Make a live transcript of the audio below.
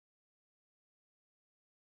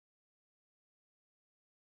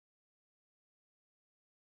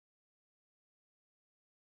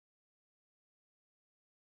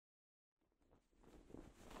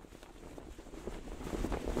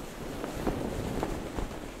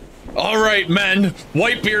All right, men.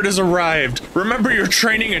 Whitebeard has arrived. Remember your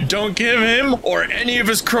training and don't give him or any of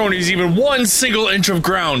his cronies even 1 single inch of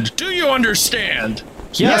ground. Do you understand?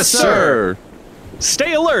 Yes, sir.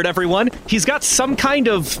 Stay alert, everyone. He's got some kind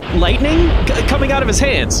of lightning coming out of his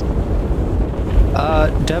hands.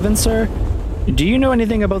 Devin, sir, do you know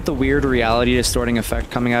anything about the weird reality distorting effect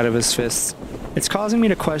coming out of his fists? It's causing me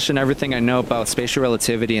to question everything I know about spatial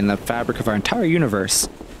relativity and the fabric of our entire universe.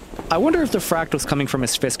 I wonder if the fractals coming from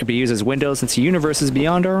his fist could be used as windows into universes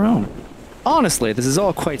beyond our own. Honestly, this is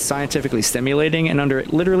all quite scientifically stimulating, and under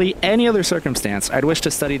literally any other circumstance, I'd wish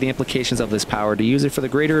to study the implications of this power to use it for the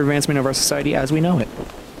greater advancement of our society as we know it.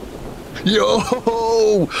 Yo,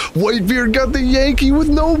 Whitebeard got the Yankee with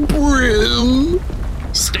no brim.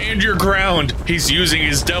 Stand your ground. He's using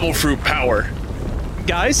his devil fruit power.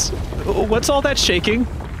 Guys, what's all that shaking?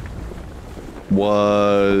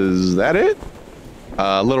 Was that it?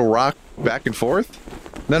 A little rock back and forth?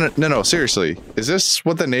 No, seriously. Is this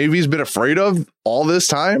what the Navy's been afraid of all this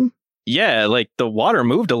time? Yeah, like the water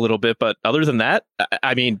moved a little bit, but other than that,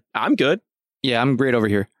 I mean, I'm good. Yeah, I'm great over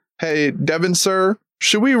here. Hey, Devin, sir,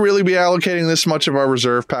 should we really be allocating this much of our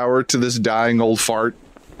reserve power to this dying old fart?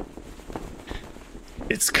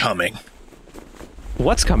 It's coming.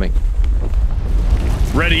 What's coming?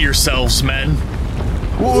 Ready yourselves, men.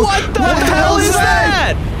 What the hell is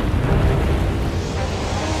that?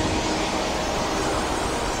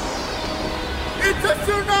 It's a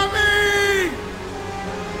tsunami!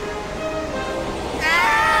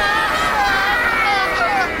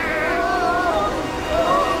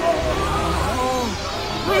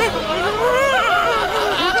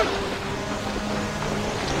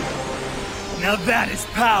 Now that is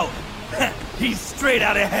power. He's straight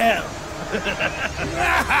out of hell.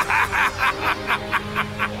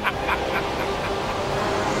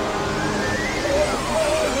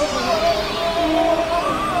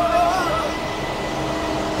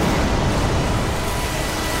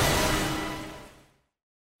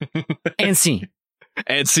 And scene.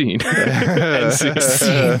 And scene. And scene.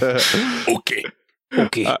 Okay.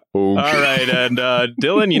 Okay. All right, and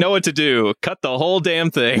Dylan, you know what to do. Cut the whole damn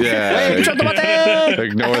thing. Yeah. Ignore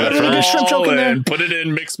that There's shrimp joke in there. And put it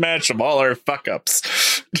in mixed match of all our fuck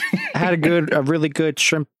ups. I had a really good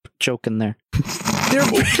shrimp joke in there.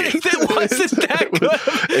 It wasn't that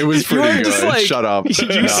good. It was pretty good. Like, Shut up. You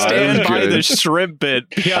stand by the shrimp bit.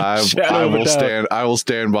 I will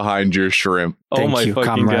stand behind your shrimp. Oh my you,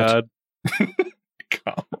 fucking comrade. god.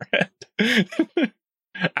 Comrade.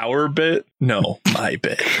 Our bit? No, my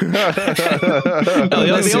bit.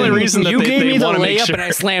 The only reason that you gave me the want to make layup sure. and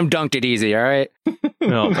I slam dunked it easy, all right?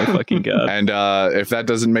 Oh my fucking god. And if that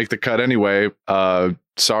doesn't make the cut anyway,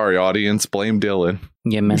 sorry, audience, blame Dylan.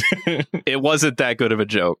 Yeah, man. It wasn't that good of a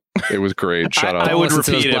joke. It was great. Shut up. I would listen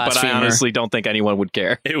to repeat those it, but I blasphemer. honestly don't think anyone would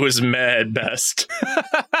care. It was mad best.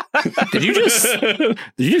 Did you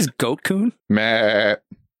just goat coon? Meh.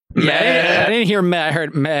 Yeah, I didn't hear meh. I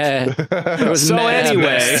heard meh. It was So meh.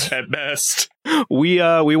 anyway. At best. We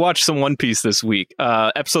watched some One Piece this week.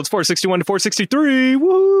 Episodes 461 to 463.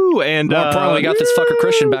 Woo! And More importantly, we got this fucker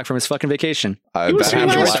Christian back from his fucking vacation. That happened here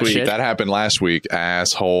last last week. shit. That happened last week,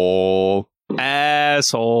 asshole.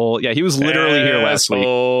 Asshole. Yeah, he was literally here last week.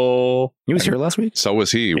 Asshole. He was here last week? So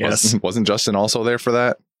was he. Yes. Wasn't Justin also there for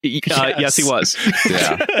that? Yes, he was.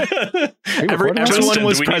 Yeah. Everyone Justin,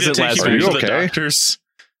 was do we need to present take last you Are week. you to the okay? doctors?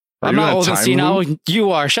 I'm not old and time senile. loop?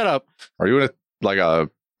 You are. Shut up. Are you in a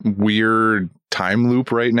weird time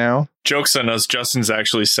loop right now? Joke's on us. Justin's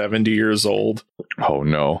actually 70 years old. Oh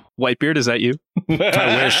no. Whitebeard, is that you?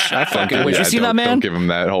 I wish. I fucking wish. Yeah, You see that don't man? give him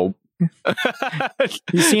that hope.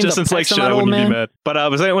 You seen Justin's the like, pecs on shit, that I old wouldn't be man? mad.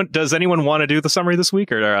 But does anyone want to do the summary this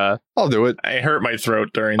week? Or I'll do it. I hurt my throat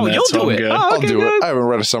during Oh, that. you'll so do I'm it. good. Oh, I'll okay, do good. it. I haven't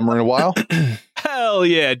read a summary in a while. Hell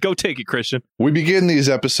yeah, go take it, Christian. We begin these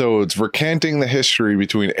episodes recanting the history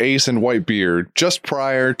between Ace and Whitebeard just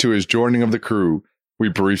prior to his joining of the crew. We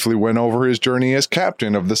briefly went over his journey as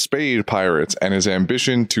captain of the Spade Pirates and his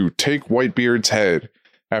ambition to take Whitebeard's head.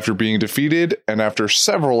 After being defeated and after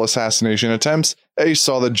several assassination attempts, Ace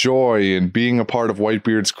saw the joy in being a part of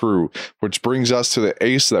Whitebeard's crew, which brings us to the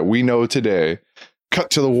Ace that we know today. Cut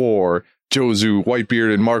to the war. Jozu,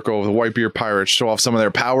 Whitebeard, and Marco of the Whitebeard Pirates show off some of their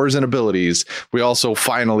powers and abilities. We also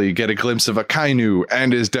finally get a glimpse of Akainu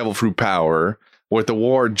and his devil fruit power. With the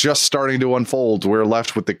war just starting to unfold, we're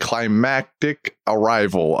left with the climactic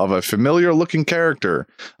arrival of a familiar-looking character.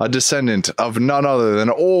 A descendant of none other than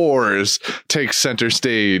Oars takes center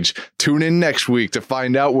stage. Tune in next week to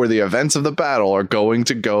find out where the events of the battle are going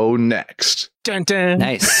to go next. Dun, dun.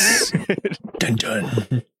 Nice. Dun,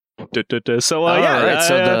 dun. So, All yeah. right.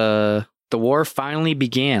 So The war finally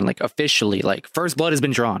began, like officially, like first blood has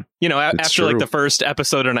been drawn. You know, It's after like true. the first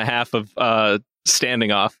episode and a half of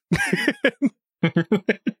standing off.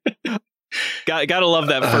 Gotta love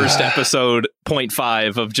that first episode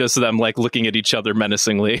 0.5 of just them like looking at each other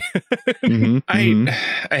menacingly. Mhm, mhm.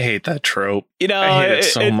 I hate that trope. You know, I hate it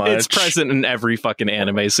so it's much. present in every fucking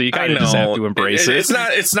anime, so you I kind of know. just have to embrace it.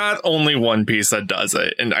 It's not only One Piece that does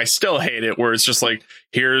it, and I still hate it. Where it's just like,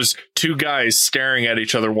 here's two guys staring at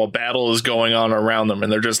each other while battle is going on around them,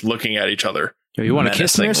 and they're just looking at each other. Yo, you want to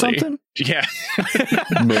kiss me or menacingly. something? Yeah.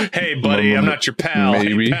 Hey, buddy, I'm not your pal.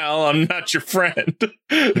 Maybe. Hey, pal, I'm not your friend.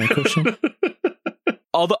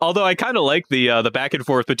 Although I kind of like the back and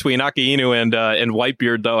forth between Akainu and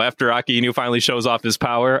Whitebeard, though. After Akainu finally shows off his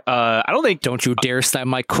power, I don't think. Don't you dare snipe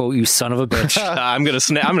my quote, you son of a bitch. I'm gonna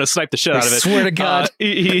snipe the shit out of it. Swear to God.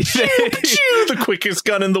 The quickest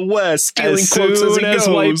gun in the West, stealing As quotes soon as as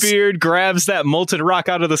he goes. Whitebeard grabs that molten rock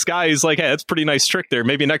out of the sky, he's like, "Hey, that's a pretty nice trick there.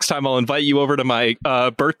 Maybe next time I'll invite you over to my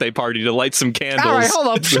birthday party to light some candles." All right, hold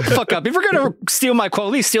up. Shut the fuck up. If you're going to steal my quote,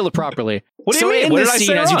 at least steal it properly. What do you So mean? in What this did I scene,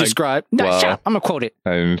 say as you wrong? described, no, Well- shut up. I'm going to quote it.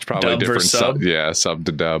 And it's probably Dub different versus sub? sub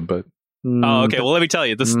to dub, but Oh, okay. Well, let me tell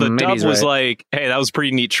you, the maybe dub he's was right. like, "Hey, that was a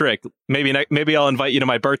pretty neat trick. Maybe I'll invite you to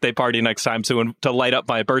my birthday party next time to light up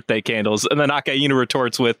my birthday candles." And then Akainu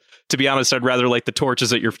retorts with, "To be honest, I'd rather light the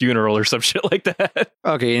torches at your funeral or some shit like that."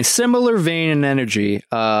 Okay, in similar vein and energy,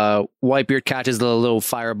 Whitebeard catches the little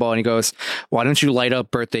fireball and he goes, "Why don't you light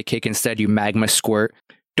up birthday cake instead, you magma squirt?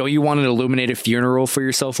 Don't you want an illuminated funeral for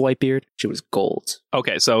yourself, Whitebeard?" She was gold.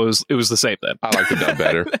 Okay, so it was the same then. I like the dub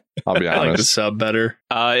better. I'll be I like the honest. sub better.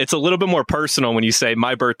 It's a little bit more personal when you say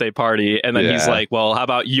my birthday party, and then he's Yeah. like, "Well, how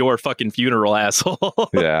about your fucking funeral, asshole?"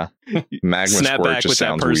 Yeah, magma Snap squirt back just with that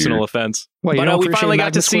sounds personal weird. offense. What, you But don't we appreciate finally got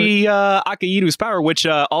magma to squirt? see Akainu's power, which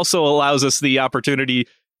also allows us the opportunity.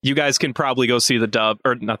 You guys can probably go see the dub,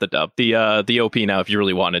 or not the dub, the OP now if you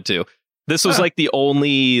really wanted to. This was like the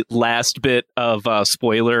only last bit of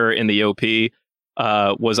spoiler in the OP.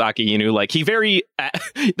 Was Akainu. Like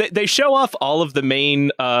they show off all of the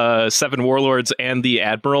main 7 warlords and the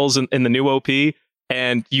admirals in the new OP,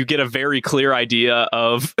 and you get a very clear idea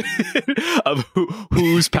of of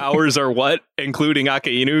whose powers are what, including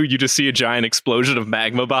Akainu. You just see a giant explosion of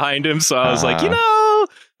magma behind him. So I was like,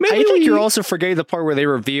 maybe I think you're also forgetting the part where they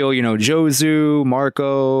reveal, Jozu,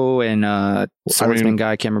 Marco, and swordsman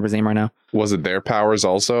guy. I can't remember his name right now. Was it their powers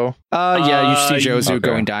also? Yeah, you see Jozu okay.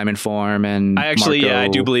 going diamond form, and I actually, Marco, I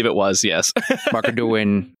do believe it was, yes. Marco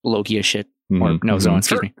doing Loki shit. Or Mhm, no, mhm. Zone,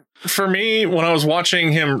 excuse me. For me, when I was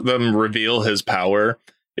watching them reveal his power,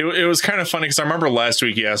 it was kind of funny because I remember last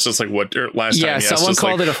week he asked us like what or last time Yeah, he asked someone us,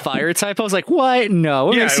 called like, it a fire type. I was like, what? No.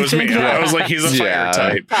 What yeah, makes it you was me. think that? I was like, he's a Yeah.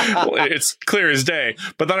 fire type. Well, it's clear as day.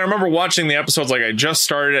 But then I remember watching the episodes like I just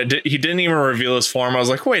started. He didn't even reveal his form. I was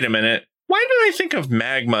like, wait a minute. Why did I think of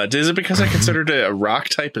magma? Is it because I considered it a rock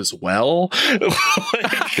type as well?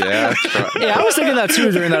 Like- Yeah, Yeah, I was thinking that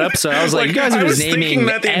too during that episode. I was like, Like, you guys I are was just thinking naming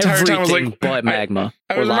that the entire time. I was everything like, but magma.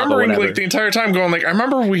 I or was lava, remembering whatever. like the entire time going like I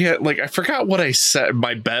remember we had like I forgot what I said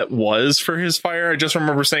my bet was for his fire. I just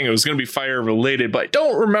remember saying it was going to be fire related, but I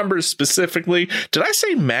don't remember specifically. Did I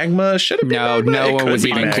say magma? Should it be No, magma? no It one could was be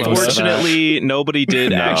even magma. close to that. Unfortunately, nobody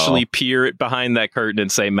did No. actually peer behind that curtain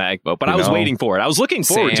and say magma, but I was No. waiting for it. I was looking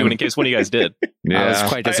forward to Same. it in case one of you guys did. I was yeah,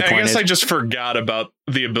 quite I disappointed. guess I just forgot about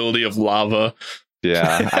the ability of lava.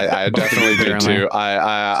 yeah. I definitely did Apparently. too.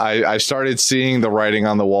 I started seeing the writing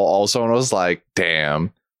on the wall also, and I was like,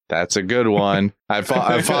 damn. That's a good one. I'm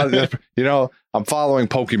following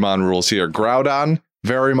Pokemon rules here. Groudon,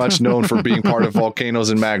 very much known for being part of volcanoes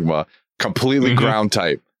and magma. Completely Mhm. ground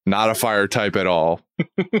type, not a fire type at all.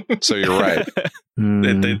 So you're right.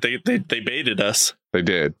 Mm. They baited us. They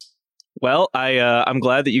did. Well, I'm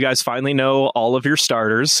glad that you guys finally know all of your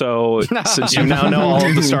starters. So since you now know all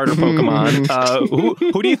of the starter Pokemon,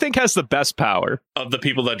 who do you think has the best power? Of the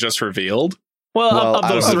people that just revealed. Well, of out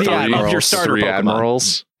those the three, of your starter three Pokemon.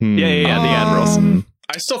 admirals. Yeah, the admirals.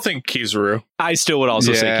 I still think Kizuru. I still would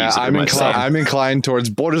also say Yeah, Kizuru myself. I'm inclined towards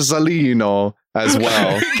Borsalino as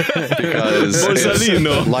well because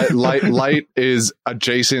Borsalino. light is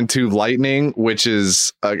adjacent to lightning, which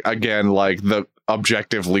is again like the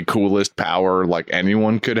objectively coolest power like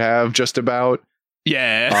anyone could have just about.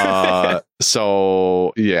 Yeah.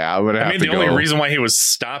 So yeah, I'm gonna have I mean, to the go. only reason why he was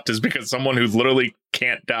stopped is because someone who literally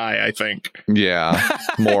can't die, I think. Yeah,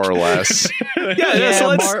 more or less. Yeah, so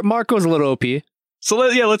let's Marco's a little OP.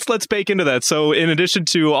 let's bake into that. So in addition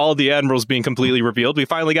to all the admirals being completely revealed, we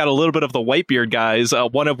finally got a little bit of the Whitebeard guys,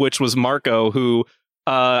 one of which was Marco, who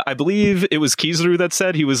I believe it was Kizaru that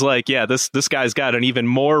said, he was like, yeah, this guy's got an even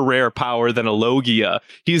more rare power than a Logia.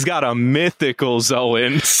 He's got a mythical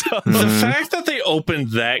Zoan. So The fact that they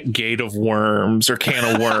opened that gate of worms or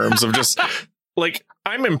can of worms of just like,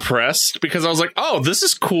 I'm impressed because I was like, oh, this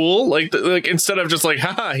is cool. Like instead of just like,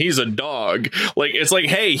 haha, he's a dog. Like, it's like,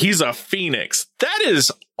 hey, he's a phoenix. That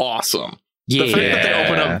is awesome. Yeah. The fact that they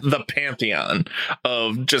open up the pantheon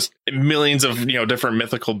of just millions of, different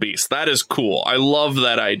mythical beasts. That is cool. I love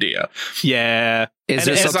that idea. yeah. Is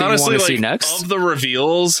there it's something you want honestly, to see like, next? of the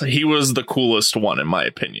reveals, he was the coolest one, in my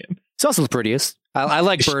opinion. It's also the prettiest. I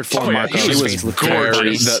like bird form Oh, yeah, Marco. he His was face looks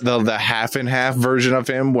gorgeous. pretty. The half and half version of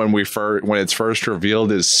him when it's first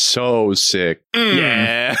revealed is so sick.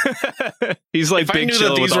 Yeah. He's like If I big knew that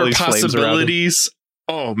chill with these all were these flames around him. possibilities,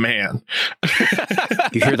 oh man.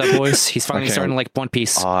 You hear that, boys? He's finally Okay. starting like One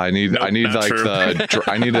Piece. I need Nope, not like true.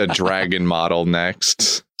 I need a dragon model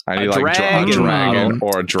next. I need A like dragon a dragon model.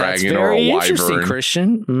 or a That's dragon or a very interesting, wyvern.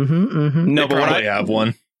 Christian. No, They but what probably I have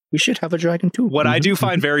one. We should have a dragon too. what I do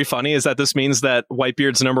find very funny is that this means that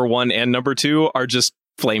Whitebeard's number 1 and number 2 are just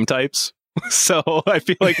flame types. So I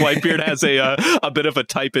feel like Whitebeard has a bit of a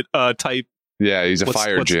type. Yeah, he's a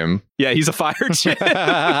fire gym. Yeah, he's a fire gym.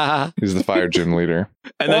 He's the fire gym leader.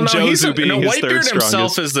 And then Jozu being his third Whitebeard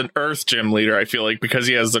himself strongest. is the Earth Gym leader, I feel like, because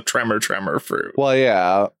he has the tremor fruit. Well,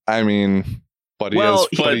 yeah, I mean, but Well,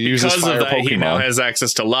 But he uses because of fire that, he now Pokemon. has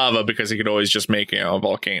access to lava because he could always just make a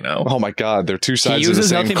volcano. Oh my god, they're two He sides of the uses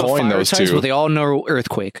same nothing but coin, fire those types, two. but they all know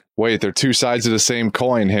earthquake. Wait, they're two sides of the same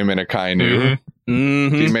coin, him and Akainu.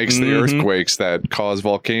 Mhm, He makes the mhm. earthquakes that cause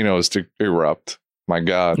volcanoes to erupt. My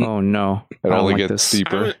god. Oh no! It I don't only like gets this.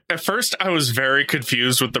 deeper. At first, I was very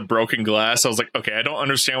confused with the broken glass. I was like, okay, I don't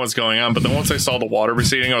understand what's going on. But then once I saw the water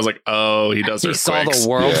receding, I was like, oh, he does He saw earthquakes. the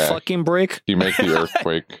world Yeah. fucking break, You make the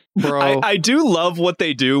earthquake. bro. I do love what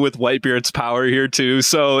they do with Whitebeard's power here too.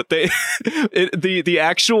 So they, the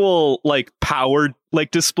actual like power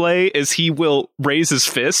like display is he will raise his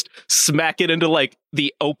fist, smack it into like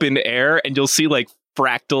the open air, and you'll see like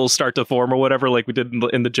fractals start to form or whatever, like we did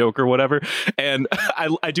in the joke or whatever. And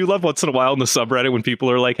I do love once in a while in the subreddit when people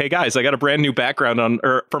are like, "Hey guys, I got a brand new background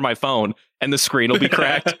for my phone," and the screen will be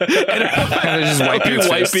cracked, and it's just it'll be Whitebeard's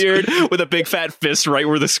fist. Whitebeard with a big fat fist right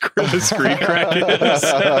where the screen crack is.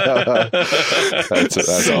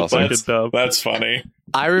 That's So awesome. fucking dumb. That's funny.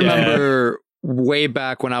 I remember way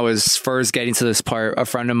back when I was first getting to this part, a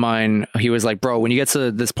friend of mine, he was like, bro, when you get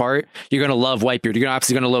to this part, you're gonna love Whitebeard. You're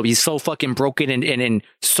absolutely gonna love. He's so fucking broken and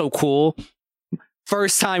so cool.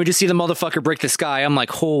 First time you just see the motherfucker break the sky, I'm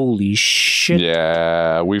like, holy shit.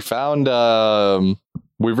 Yeah, we found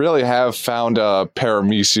we really have found a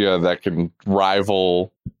Paramecia that can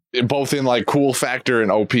rival both in like cool factor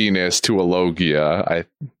and OP-ness to a Logia,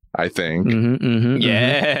 I think.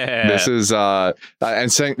 Yeah. This is and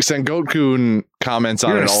Sengoku comments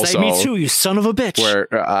on You're it gonna also. slay me too, you son of a bitch. Where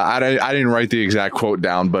I didn't write the exact quote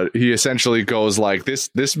down, but he essentially goes like, this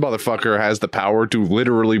motherfucker has the power to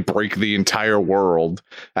literally break the entire world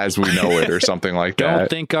as we know it, or something like Don't that.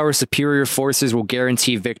 think our superior forces will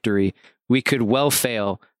guarantee victory. We could well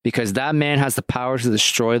fail because that man has the power to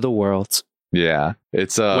destroy the world. Yeah,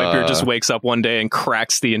 it's Whitebeard just wakes up one day and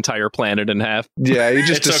cracks the entire planet in half. yeah, he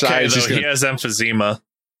just It's okay, decides though. he's He gonna, has emphysema.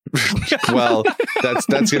 well,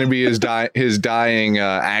 that's gonna be his dying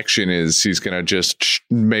action is he's gonna just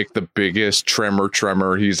make the biggest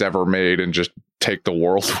tremor he's ever made and just take the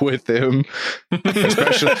world with him.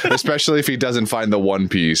 especially if he doesn't find the One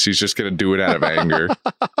Piece, he's just gonna do it out of anger.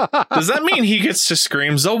 Does that mean he gets to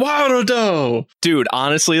scream Zawarudo? Dude,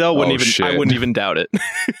 honestly though, I shit. wouldn't even doubt it.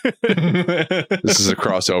 This is a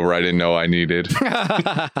crossover I didn't know I needed.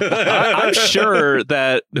 I'm sure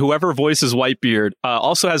that whoever voices Whitebeard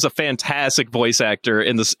also has a fantastic voice actor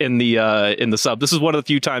in the sub. This is one of the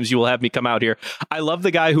few times you will have me come out here. I love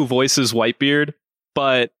the guy who voices Whitebeard,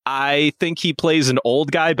 but I think he plays an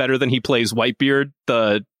old guy better than he plays Whitebeard,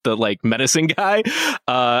 the like menacing guy.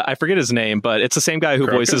 I forget his name, but it's the same guy who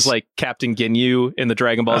Crocus? voices like Captain Ginyu in the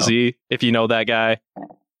Dragon Ball Z. If you know that guy.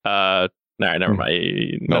 No, never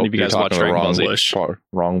mind. None of you you're guys watch talking to Dragon the Ball Z.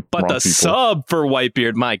 wrong But the people. sub for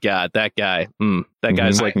Whitebeard, my God, that guy. That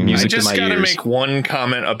guy's like Mhm. I music to just my gotta ears. make one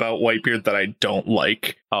comment about Whitebeard that I don't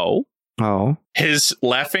like. Oh, His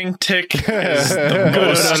laughing tick is the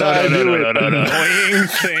most annoying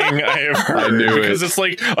thing I ever heard. I knew it. Because it's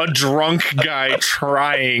like a drunk guy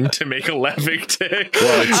trying to make a laughing tick.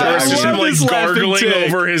 Well, it's- Or it's just I him love like his laughing gargling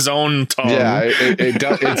tick. over his own tongue. Yeah,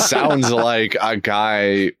 it sounds like a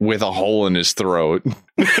guy with a hole in his throat.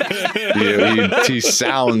 He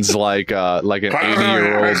sounds like an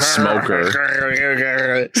 80-year-old smoker.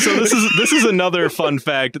 So this is another fun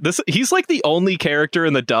fact. He's like the only character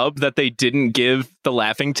in the dub that they didn't give the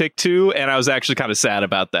laughing tick to, and I was actually kind of sad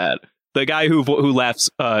about that. The guy who laughs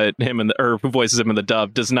who voices him in the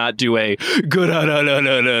dub does not do a good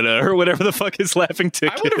or whatever the fuck his laughing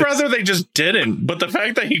tick. I would have rather they just didn't, but the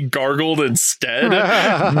fact that he gargled instead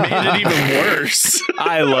made it even worse.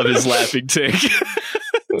 I love his laughing tick.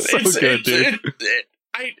 So good, dude.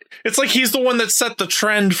 It's like he's the one that set the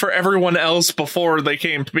trend for everyone else before they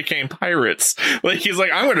became pirates. Like he's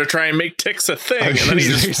like, I'm going to try and make ticks a thing. And then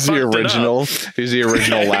he's the original. He's the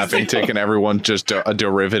original laughing tick, and everyone's just a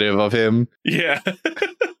derivative of him. Yeah.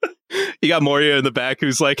 You got Moria in the back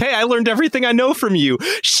who's like, hey, I learned everything I know from you.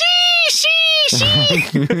 She.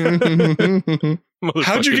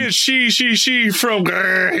 How'd you get she from? He's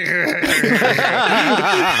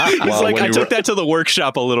like, I took that to the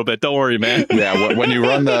workshop a little bit. Don't worry, man. Yeah, when you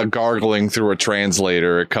run the gargling through a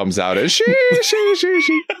translator, it comes out as she.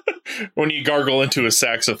 When you gargle into a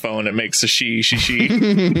saxophone, it makes a she.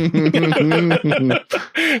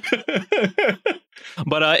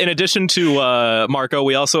 But in addition to Marco,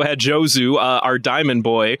 we also had Jozu, our diamond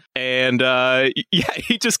boy, and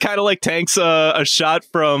he just kind of like tanks a shot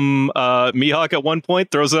from Mihawk at one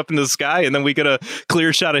point, throws it up in the sky, and then we get a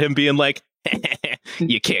clear shot of him being like,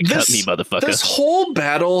 you can't cut me, motherfucker. This whole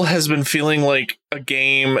battle has been feeling like a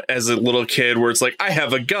game as a little kid where it's like, I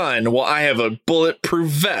have a gun. Well, I have a bulletproof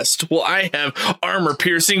vest. Well, I have armor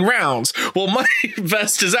piercing rounds. Well, my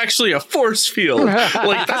vest is actually a force field.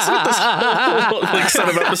 Like, that's what this whole set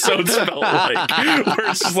of episodes felt like. Where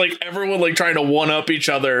it's just like everyone like trying to one up each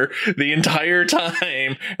other the entire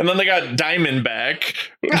time. And then they got Diamond back.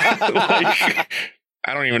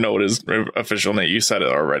 I don't even know what his official name. You said it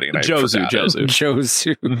already. And Jozu.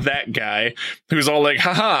 That guy who's all like,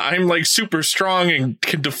 haha, I'm like super strong and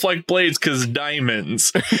can deflect blades because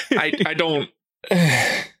diamonds. I don't.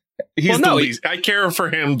 He's the least. I care for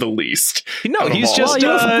him the least. No, he's just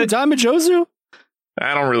Diamond Jozu.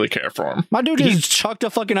 I don't really care for him. My dude just chucked a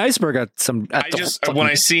fucking iceberg at some. When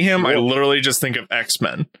I see him, I literally just think of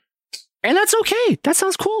X-Men. And that's okay. That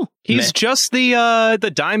sounds cool. He's just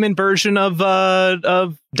the diamond version of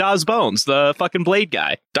Daz Bones, the fucking blade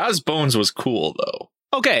guy. Daz Bones was cool though.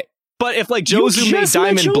 Okay, but if like Jozu made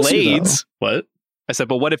diamond blades, what? I said,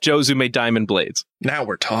 but what if Jozu made diamond blades? Now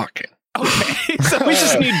we're talking. Okay, so we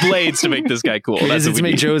just need blades to make this guy cool. That's what we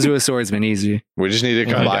make Jozu a swordsman easy. We just need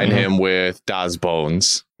to combine him with Daz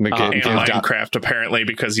Bones. And Minecraft, apparently,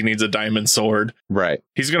 because he needs a diamond sword. Right.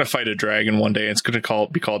 He's going to fight a dragon one day. It's going to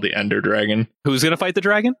be called the Ender Dragon. Who's going to fight the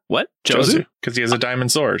dragon? What? Jozu? Because he has a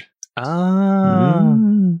diamond sword.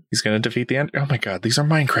 He's going to defeat the Ender. Oh my god, these are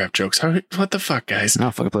Minecraft jokes. What the fuck, guys?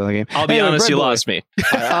 I'll fucking play the game. I'll be honest, you lost me.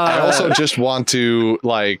 I also just want to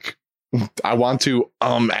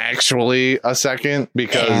actually a second,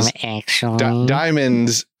 because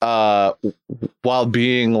diamonds, while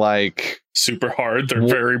being like super hard, they're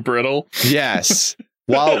very brittle. Yes.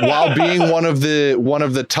 While being one of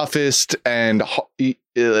the toughest and I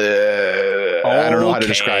don't know how to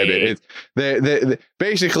describe it. They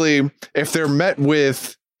basically, if they're met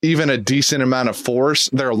with even a decent amount of force,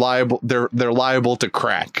 they're liable to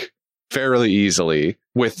crack fairly easily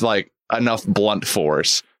with like enough blunt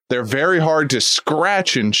force. They're very hard to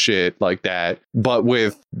scratch and shit like that, but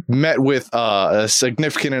met with a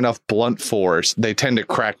significant enough blunt force, they tend to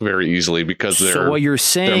crack very easily because so what you're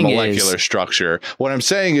saying their molecular structure. What I'm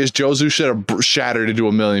saying is Jozu should have shattered into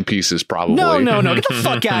a million pieces, probably. No, get the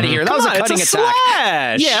fuck out of here. That was a cutting attack.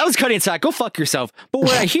 Slash. Yeah, that was a cutting attack. Go fuck yourself. But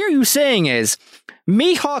what I hear you saying is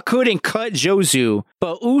Mihawk couldn't cut Jozu,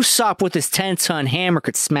 but Usopp with his 10-ton hammer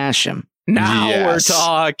could smash him. Now we're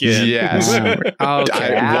talking. Yes. Okay, what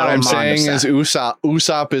I'm saying is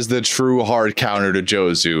Usopp is the true hard counter to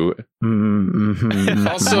Jozu. Mm-hmm.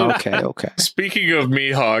 Also, okay. Speaking of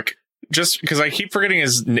Mihawk, just because I keep forgetting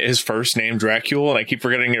his first name, Dracula, and I keep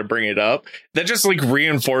forgetting to bring it up, that just like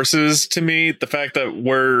reinforces to me the fact that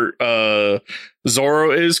where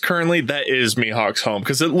Zoro is currently, that is Mihawk's home,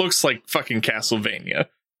 because it looks like fucking Castlevania.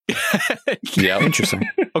 Yeah, interesting.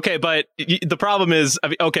 Okay, but the problem is,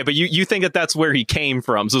 but you think that that's where he came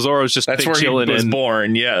from? So Zoro's just that's where he was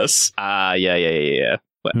born. Yes. Yeah.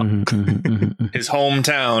 Well, his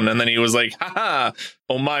hometown, and then he was like, "Haha,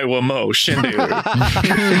 omae wa mo shindu."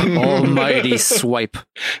 Almighty swipe.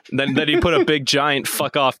 Then he put a big giant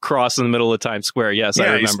fuck off cross in the middle of Times Square. Yes, I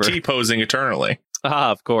remember. He's T-posing eternally.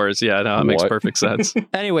 Of course. Yeah, no, it makes perfect sense.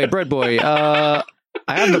 Anyway, Bread Boy, I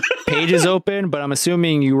have the pages open, but I'm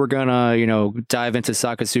assuming you were gonna, dive into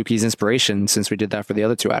Sakatsuki's inspiration since we did that for the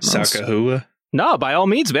other two admirals. Sakahua? No, by all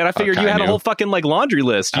means, man. I figured you had a whole fucking like laundry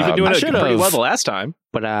list. You've been doing it pretty well the last time.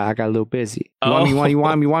 But I got a little busy. You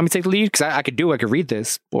want me to take the lead? Because I could read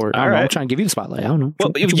this. Or I don't know, I'm trying to give you the spotlight. I don't know.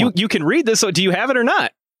 Well, you can read this. So do you have it or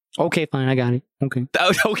not? Okay, fine. I got it. Okay.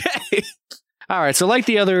 Okay. All right. So like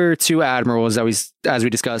the other two admirals that as we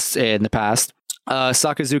discussed in the past,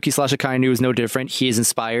 Sakazuki / Akainu is no different. He is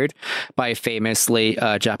inspired by a famous late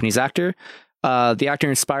Japanese actor. The actor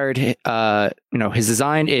inspired, his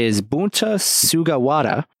design is Bunta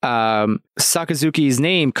Sugawara. Sakazuki's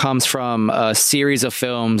name comes from a series of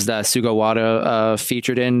films that Sugawara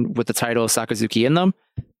featured in with the title Sakazuki in them.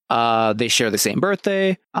 They share the same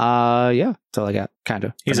birthday. Yeah, that's all I got, kind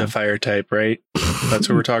of. He's a fire type, right? That's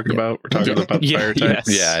what we're talking about. We're talking about the fire type.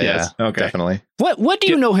 Yes. Okay, definitely. What do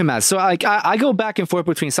you know him as? So I go back and forth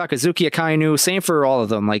between Sakazuki, Akainu, same for all of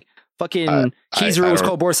them. Like fucking Kizaru was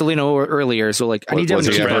called Borsalino earlier, so like I need to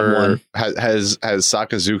know. Has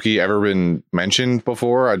Sakazuki ever been mentioned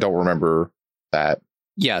before? I don't remember that.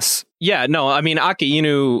 Yes. Yeah. No. I mean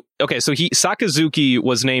Akainu. Okay, so Sakazuki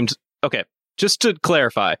was named. Okay. Just to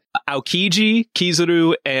clarify, Aokiji,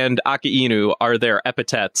 Kizaru, and Akainu are their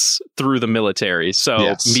epithets through the military.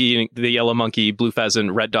 So, being the Yellow Monkey, Blue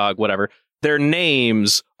Pheasant, Red Dog, whatever, their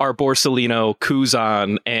names are Borsalino,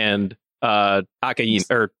 Kuzan, and Akainu,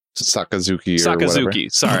 or Sakazuki.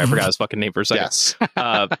 Sakazuki. Sorry, I forgot his fucking name for a second.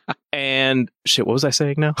 Yes. And shit, what was I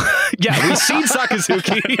saying now? Yeah, we've seen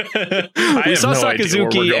Sakazuki. We saw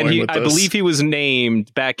Sakazuki, and I believe he was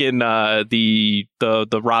named back in the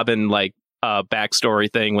Robin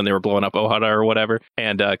backstory thing when they were blowing up Ohara or whatever,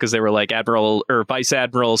 and because they were like Admiral or Vice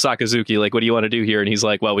Admiral Sakazuki, like, what do you want to do here? And he's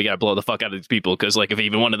like, well, we got to blow the fuck out of these people because like if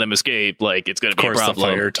even one of them escape, like it's gonna be a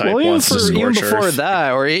problem. Fire type well, even before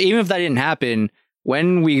that, or even if that didn't happen,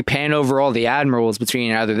 when we pan over all the admirals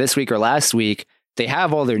between either this week or last week, they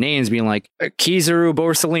have all their names being like Kizaru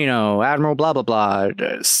Borsalino, Admiral blah blah blah,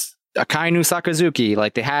 Akainu Sakazuki.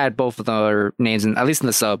 Like they had both of their names, and at least in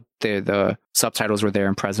the sub, the subtitles were there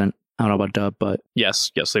and present. I don't know about dub, but yes,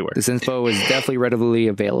 they were. This info is definitely readily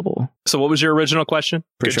available. So what was your original question?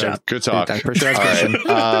 Good job. Good talk. Pretty sure that's question.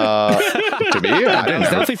 To me? That was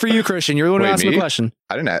definitely for you, Christian. You're the one who asked me the question.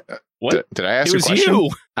 I didn't. What? Did I ask a question? You.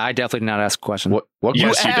 I definitely did not ask a question. What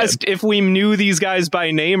you asked if we knew these guys by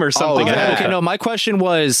name or something. Okay, no, my question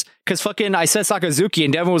was, because fucking I said Sakazuki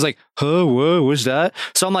and Devin was like, huh, what was that?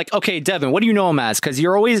 So I'm like, okay, Devin, what do you know him as? Because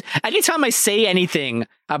you're always, anytime I say anything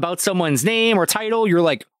about someone's name or title, you're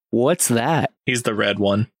like, what's that? He's the red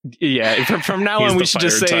one. Yeah, from now on, we should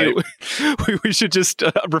just say we should just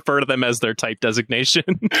refer to them as their type designation.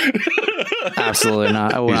 Absolutely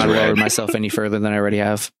not. I will not lower myself any further than I already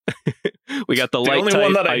have. We got the light only type,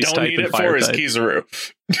 one that I ice don't type, need and it fire for is type. Kizaru.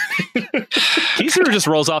 Kizaru just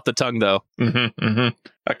rolls off the tongue, though.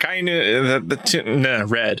 Akainu,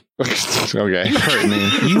 red. Okay, you hurt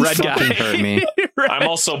me. You red fucking guy. hurt me. I'm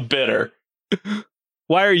also bitter.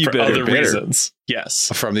 Why are you for bitter? other reasons?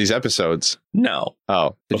 Yes. From these episodes? No.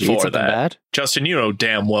 Oh. Did you eat something bad? Justin, you know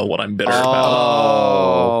damn well what I'm bitter about.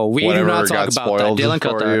 Oh, we do not talk about that. Dylan,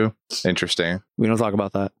 cut that. Interesting. We don't talk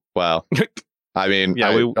about that. Well, I mean,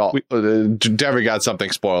 Devin got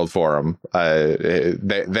something spoiled for him.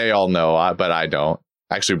 They all know, but I don't.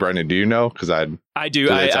 Actually, Brendan, do you know? Because I do.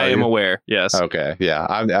 I am aware. Yes. Okay. Yeah.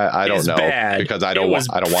 I don't know bad. Because I don't want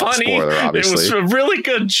spoiler. Obviously, it was a really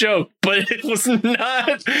good joke, but it was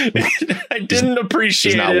not. I didn't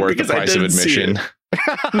appreciate it. It's not worth the because price of admission.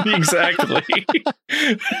 Exactly.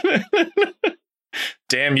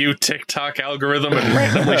 Damn you, TikTok algorithm, and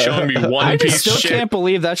randomly showing me one piece. I still can't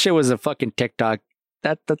believe that shit was a fucking TikTok.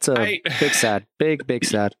 That's a big sad. Big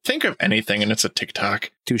sad. Think of anything and it's a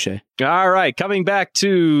TikTok. Touche. All right, coming back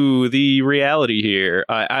to the reality here.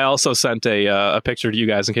 I also sent a picture to you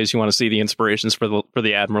guys in case you want to see the inspirations for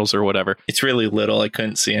the admirals or whatever. It's really little. I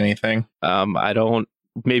couldn't see anything. I don't.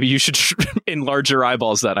 Maybe you should enlarge your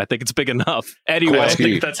eyeballs then. I think it's big enough. Anyway, I don't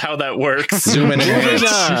think that's how that works. Zoom in and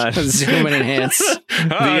enhance. Zoom in and enhance.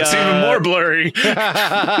 It's even more blurry.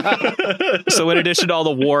 So in addition to all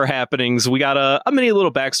the war happenings, we got a mini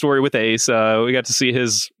little backstory with Ace. We got to see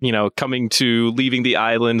his, coming to leaving the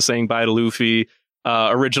island, saying bye to Luffy.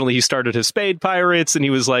 Originally, he started his Spade Pirates, and he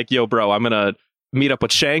was like, yo, bro, I'm going to meet up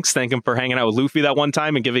with Shanks, thank him for hanging out with Luffy that one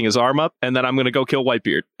time and giving his arm up, and then I'm going to go kill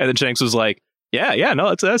Whitebeard. And then Shanks was like, yeah,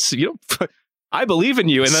 no, that's I believe in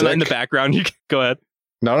you. And then in the background, you go ahead.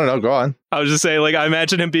 No, go on. I was just saying, like, I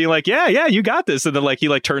imagine him being like, yeah, you got this. And then, like, he,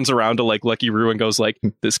 like, turns around to, like, Lucky Roo and goes, like,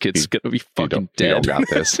 this kid's going to be fucking dead. You don't got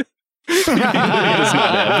this. He does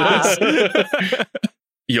not have this.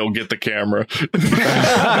 You'll get the camera.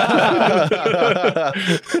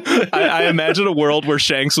 I imagine a world where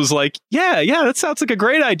Shanks was like, yeah, that sounds like a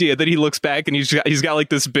great idea. Then he looks back and he's got like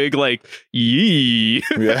this big like yee.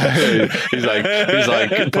 Yeah, he's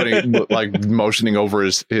like putting like motioning over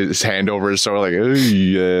his hand over his sword, like, oh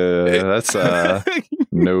yeah, that's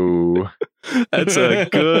no. That's a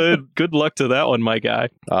good luck to that one, my guy.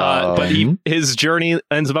 But his journey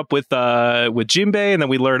ends up with Jinbei, and then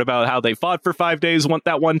we learn about how they fought for 5 days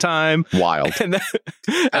that one time. Wild. And then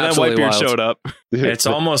Whitebeard showed up. It's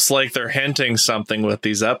almost like they're hinting something with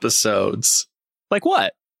these episodes. Like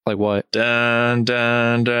what? Like what? Dun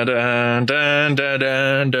dun dun dun dun dun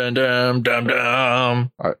dun dun dun dun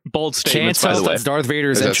dun. Bold statements, by the way. That's Darth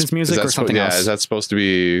Vader's entrance music or something else? Yeah, is that supposed to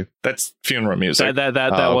be? That's funeral music. That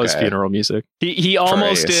was funeral music. He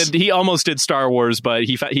almost did Star Wars, but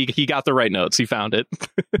he got the right notes. He found it.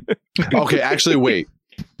 Okay, actually, wait.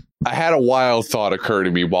 I had a wild thought occur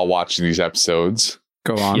to me while watching these episodes.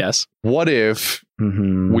 Go on. Yes. What if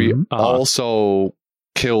we also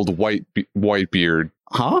killed Whitebeard?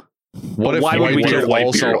 Huh? What if why would we kill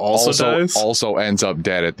Whitebeard also ends up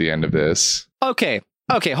dead at the end of this? Okay,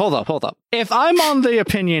 hold up. If I'm on the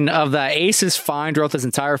opinion of that Ace is fine throughout this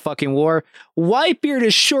entire fucking war, Whitebeard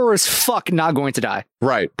is sure as fuck not going to die.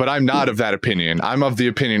 Right, but I'm not of that opinion. I'm of the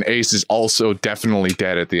opinion Ace is also definitely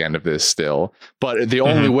dead at the end of this still. But the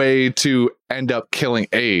only way to end up killing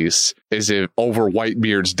Ace is if over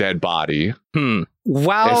Whitebeard's dead body.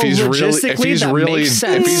 Wow, if he's really makes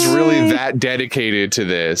sense. if he's really that dedicated to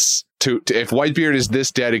this, if Whitebeard is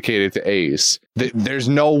this dedicated to Ace, there's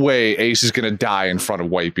no way Ace is going to die in front of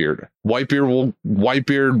Whitebeard.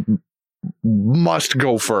 Whitebeard must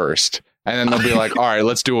go first, and then they'll be like, all right,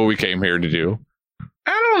 let's do what we came here to do.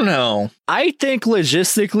 I don't know. I think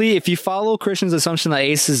logistically, if you follow Christian's assumption that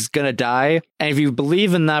Ace is going to die, and if you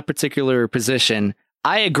believe in that particular position,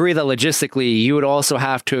 I agree that logistically, you would also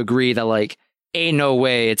have to agree that, like, ain't no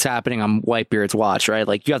way it's happening on Whitebeard's watch, right?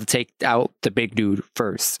 Like, you have to take out the big dude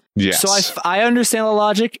first. Yes. So I understand the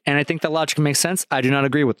logic, and I think that logic makes sense. I do not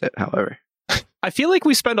agree with it, however. I feel like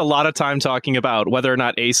we spend a lot of time talking about whether or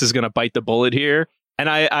not Ace is going to bite the bullet here. And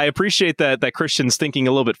I appreciate that Christian's thinking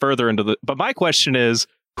a little bit further into the... But my question is,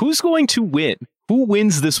 who's going to win? Who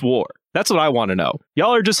wins this war? That's what I want to know.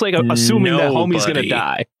 Y'all are just like assuming that homie's going to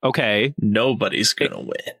die. Okay. Nobody's going to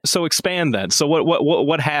win. So expand then. So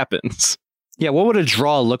what happens? Yeah, what would a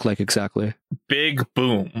draw look like exactly? Big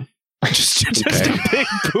boom. just a big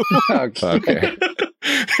boom. Okay.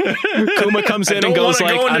 Kuma comes in and goes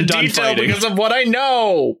like, I'm done fighting. Because of what I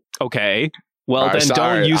know. Okay. Well, then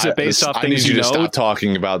don't use it based off things you know. I need you to stop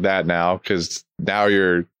talking about that now, because now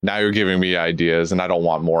you're giving me ideas, and I don't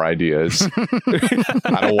want more ideas.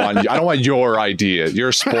 I don't want your idea,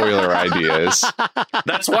 your spoiler ideas.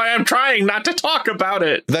 That's why I'm trying not to talk about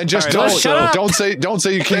it. Then just don't say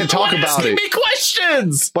you can't talk about it. Give me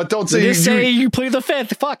questions. But don't say you plead the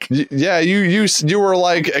fifth. Fuck. Yeah, you were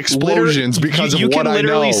like explosions because of what I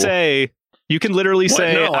know. You can literally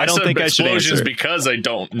say, I don't think I should answer. Because I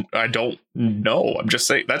don't know. I'm just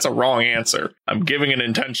saying that's a wrong answer. I'm giving an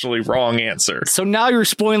intentionally wrong answer. So now you're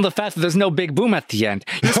spoiling the fact that there's no big boom at the end.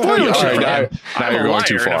 You're spoiling shit. Now I'm you're a going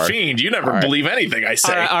too liar and far. a fiend. You never believe anything I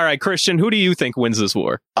say. All right, Christian, who do you think wins this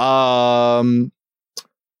war?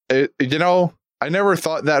 I never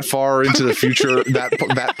thought that far into the future,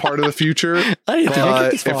 that part of the future.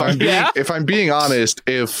 But if I'm being honest,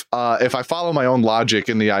 if I follow my own logic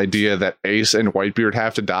in the idea that Ace and Whitebeard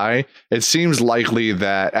have to die, it seems likely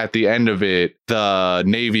that at the end of it, the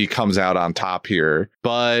Navy comes out on top here.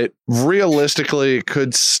 But realistically, it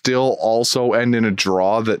could still also end in a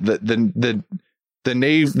draw. That the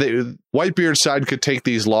Whitebeard side could take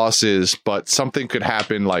these losses, but something could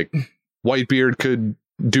happen, like Whitebeard could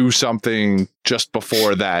do something just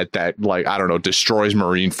before that like, I don't know, destroys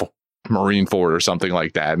Marineford or something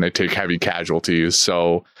like that, and they take heavy casualties.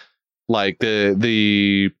 So like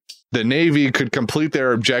the Navy could complete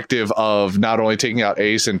their objective of not only taking out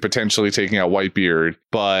Ace and potentially taking out Whitebeard,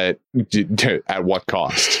 but at what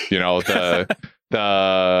cost? You know, the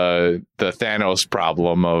Thanos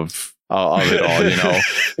problem of it all, you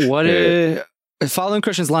know. Following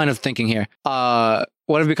Christian's line of thinking here,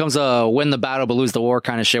 what if it becomes a win the battle but lose the war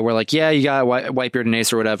kind of shit, where like, yeah, you got Whitebeard and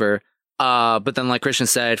Ace or whatever, but then like Christian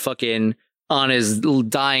said, fucking on his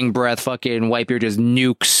dying breath, fucking Whitebeard just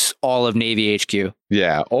nukes all of Navy HQ.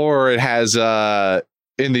 Yeah, or it has at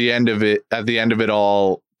the end of it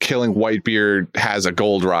all, killing Whitebeard has a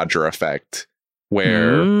Gold Roger effect,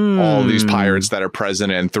 where all these pirates that are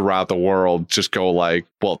present and throughout the world just go like,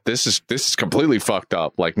 well, this is completely fucked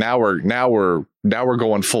up. Like now we're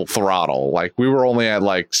going full throttle. Like we were only at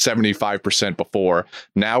like 75% before.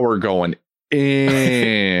 Now we're going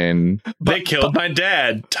in. They killed my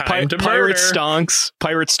dad. Time to pirate murder.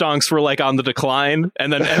 Pirate stonks were like on the decline,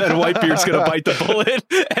 and then Whitebeard's gonna bite the bullet,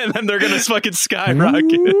 and then they're gonna fucking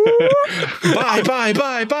skyrocket.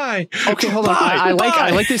 Bye. Okay, hold on. I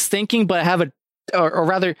like this thinking, but I have or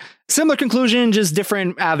rather similar conclusion, just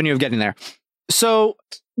different avenue of getting there. So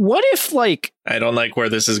what if like I don't like where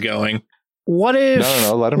this is going. what if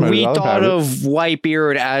No, let him we have thought it. of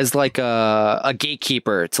Whitebeard as like a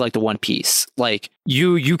gatekeeper to like the One Piece? Like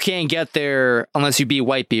you can't get there unless you beat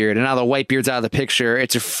Whitebeard, and now that Whitebeard's out of the picture,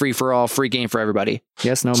 it's a free for all, free game for everybody.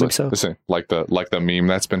 Yes, no, maybe so. Listen, like the meme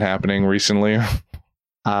that's been happening recently.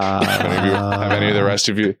 Have any of the rest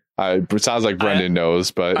of you? It sounds like Brendan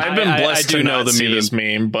knows, but I've been blessed I do to know not the see meme. this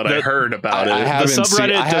meme, but I heard about I it. haven't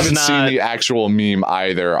subreddit seen the actual meme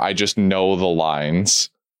either. I just know the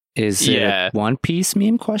lines. Is it Yeah. a One Piece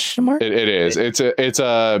meme? Question mark. It is.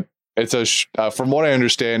 From what I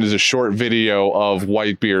understand, is a short video of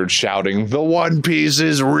Whitebeard shouting, "The One Piece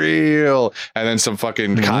is real," and then some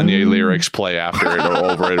fucking Kanye lyrics play after it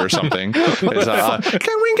or over it or something. It's,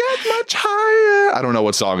 can we get much higher? I don't know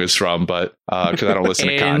what song it's from, but because I don't listen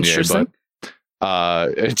to Kanye, Interesting.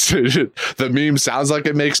 but it's the meme sounds like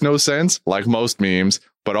it makes no sense, like most memes.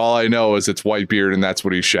 But all I know is it's Whitebeard, and that's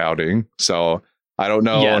what he's shouting. So. I don't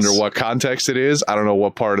know Yes. under what context it is. I don't know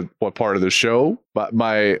what part of the show, but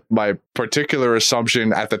my particular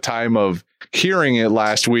assumption at the time of hearing it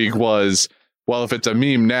last week was, well, if it's a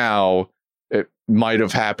meme now, it might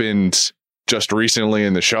have happened just recently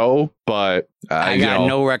in the show. But I got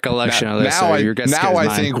no recollection of this. So your guess now is I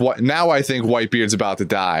mine. think Whitebeard's about to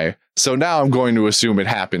die. So now I'm going to assume it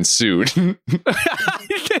happens soon.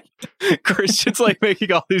 Christian's like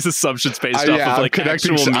making all these assumptions based off of like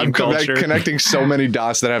actual meme culture. Connecting so many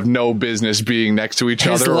dots that have no business being next to each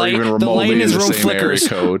His other or light- even the light remotely in in his the room same area flickers.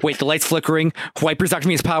 code. Wait, the light's flickering. Whitebeard's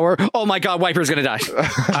activating his power. Oh my god, Whitebeard's gonna die.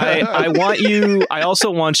 I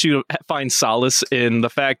also want you to find solace in the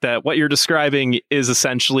fact that what you're describing is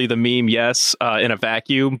essentially the meme, yes, in a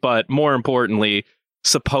vacuum, but more importantly,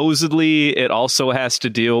 supposedly it also has to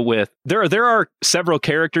deal with there are several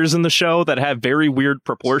characters in the show that have very weird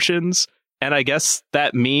proportions, and I guess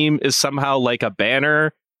that meme is somehow like a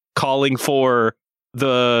banner calling for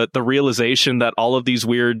the realization that all of these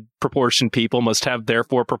weird proportioned people must have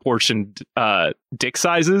therefore proportioned dick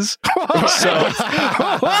sizes. So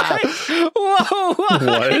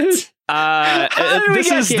What?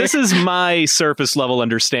 This is my surface level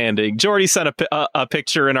understanding. Jordy sent a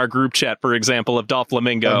picture in our group chat, for example, of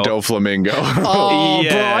Doflamingo. Doflamingo. Oh,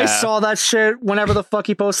 Yeah. bro, I saw that shit whenever the fuck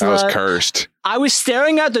he posted That that. was cursed. I was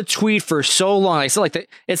staring at the tweet for so long. I saw like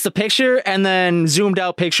it's the picture and then zoomed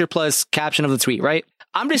out picture plus caption of the tweet, right?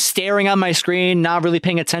 I'm just staring at my screen, not really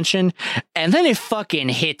paying attention, and then it fucking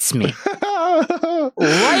hits me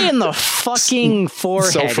right in the fucking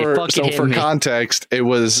forehead. So It fucking hit for me. context, it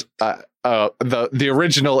was the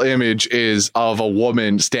original image is of a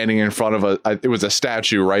woman standing in front of it was a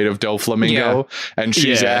statue, right, of Doflamingo, and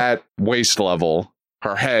she's Yeah. at waist level.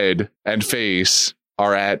 Her head and face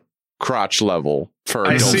are at crotch level for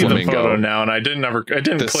I see the Doflamingo. photo now, and I didn't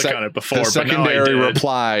click on it before. The but now I secondary did.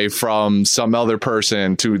 reply from some other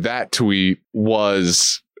person to that tweet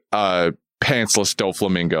was pantsless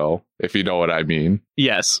Doflamingo, if you know what I mean.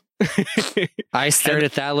 Yes. I stared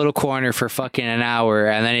at that little corner for fucking an hour,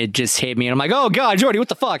 and then it just hit me, and I'm like, "Oh god, Jordy, what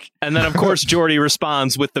the fuck?" And then, of course, Jordy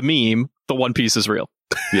responds with the meme, "The One Piece is real."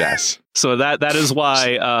 Yes. So that is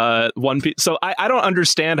why One Piece. So I don't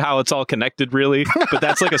understand how it's all connected, really, but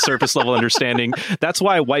that's like a surface level understanding. That's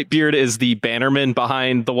why Whitebeard is the bannerman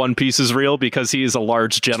behind the One Piece is real, because he is a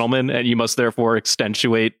large gentleman, and you must therefore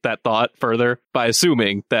accentuate that thought further by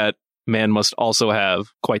assuming that man must also have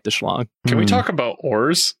quite the schlong. Can we talk about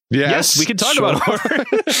oars? Yes, we can talk about Or should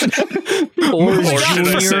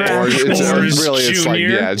I say? Or Oars it's like, Junior?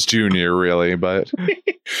 yeah, it's Junior, really, but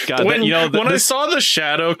God, When, when I this, saw the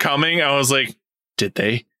shadow coming, I was like, "Did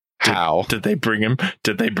they? how? Did they bring him?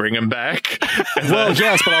 Did they bring him back?" And Well, then-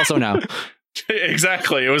 yes, but also no.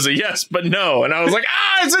 exactly. It was a yes, but no, and I was like,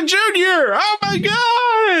 it's a Junior! Oh my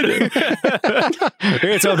god!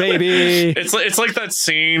 It's a baby. It's like that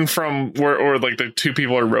scene from where like the two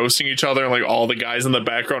people are roasting each other, and like all the guys in the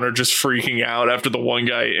background are just freaking out after the one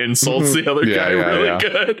guy insults the other Yeah, guy yeah, really yeah.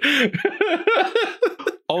 good.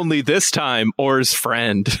 only this time, Or's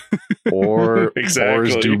friend. or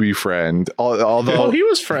Exactly. Doobie friend. Although Oh, he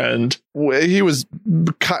was friend. he was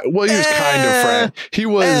kind of friend. He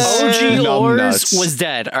was OG numbnuts. Ors was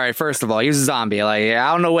dead. All right, first of all, he was a zombie. Like,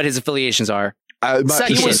 I don't know what his affiliations are.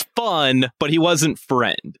 He was fun, but he wasn't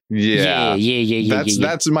friend. Yeah.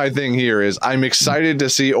 That's my thing here is I'm excited to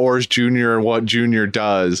see Ors Jr. and what Jr.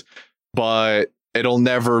 does, but it'll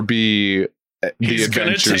never be the He's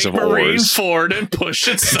gonna adventures take of Marine Ors. Ford and push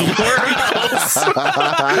it somewhere else.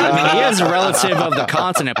 I mean, he is a relative of the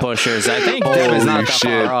continent pushers. I think Dev is not Holy that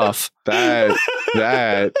shit. far off.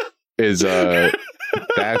 That is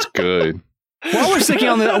that's good. While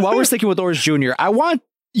we're sticking with Ors Jr., I want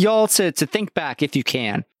y'all to think back if you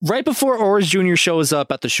can. Right before Ors Jr. shows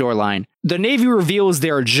up at the shoreline, the Navy reveals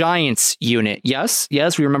their Giants unit. Yes,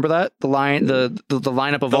 we remember that the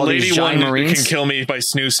lineup of The all lady these giant one Marines. can kill me by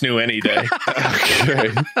snoo any day.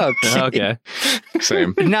 Okay. Okay.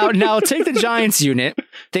 Same. Now take the Giants unit,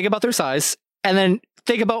 think about their size, and then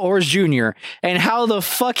think about Ors Jr. and how the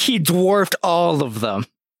fuck he dwarfed all of them.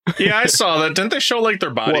 Yeah, I saw that. Didn't they show like their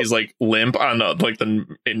bodies like limp on the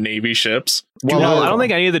Navy ships? No, I don't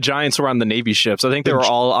think any of the Giants were on the Navy ships. I think they were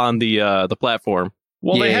all on the platform.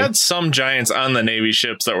 Well, they Yeah. had some Giants on the Navy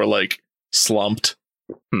ships that were like slumped.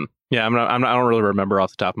 Yeah, I don't really remember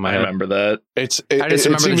off the top of my I head. remember that. I just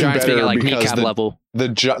remember the Giants being at like kneecap level.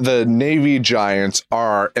 The Navy Giants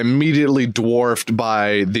are immediately dwarfed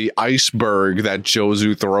by the iceberg that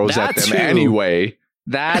Jozu throws That at them too. anyway.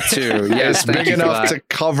 That too. Yes, It's big enough to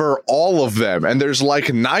cover all of them, and there's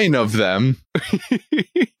like 9 of them.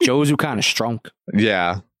 Jozu kind of strong.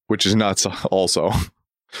 Yeah, which is nuts also.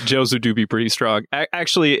 Jozu do be pretty strong.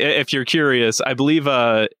 Actually, if you're curious, I believe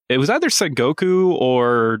it was either Sengoku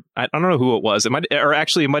or I don't know who it was. It might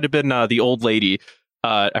have been the old lady.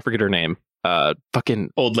 I forget her name. Fucking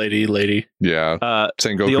Old lady. Yeah,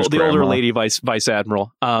 Sengoku's the older grandma. lady vice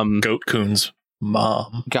admiral. Goat Coon's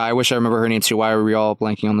mom. Guy, I wish I remember her name too. Why are we all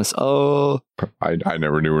blanking on this? Oh, I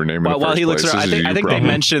never knew her name. While he looks around, I think they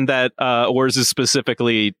mentioned that Ors is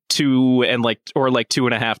specifically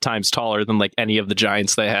 2.5 times taller than like any of the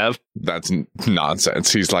Giants they have. That's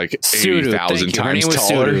nonsense. He's like Sudu, 80,000 thank you. Her name times was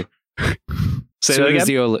taller. Sudu. Say that again?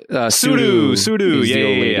 Sudu. Sudu. is the Yeah,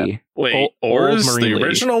 old yeah, yeah. lady. Wait, Old Ors, Marine the lady.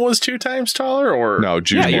 original was 2 times taller, or No,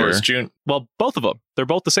 Junior. Ors June. Well, both of them. They're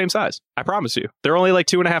both the same size. I promise you. They're only like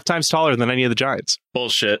 2.5 times taller than any of the Giants.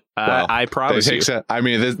 Bullshit. Well, I promise you. I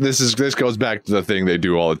mean, this goes back to the thing they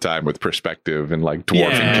do all the time with perspective and like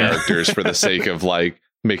dwarfing Yeah. characters for the sake of like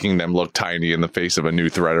making them look tiny in the face of a new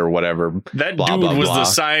threat or whatever. That Blah, dude blah, was blah. the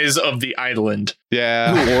size of the island.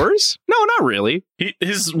 Yeah. Ors? No, not really.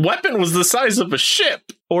 His weapon was the size of a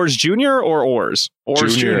ship. Ors Jr. or Ors?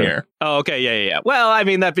 Ors Junior. Jr. Oh, okay, yeah. Well, I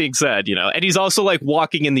mean, that being said, and he's also like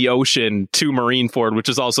walking in the ocean to Marineford, which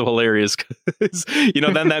is also hilarious because,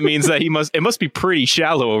 then that means that it must be pretty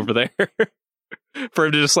shallow over there for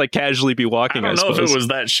him to just like casually be I walking. don't know suppose. if it was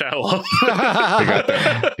that shallow. He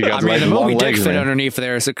got I mean, the long Moby Dick legs, fit man. underneath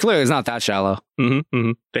there, so clearly it's not that shallow.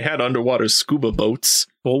 Mm-hmm. They had underwater scuba boats.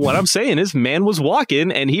 Well, what I'm saying is, man was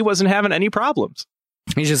walking and he wasn't having any problems.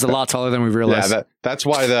 He's just a lot taller than we realized. Yeah, that's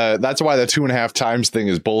why the 2.5 times thing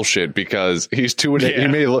is bullshit because he's he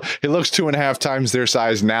looks 2.5 times their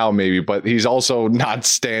size now maybe, but he's also not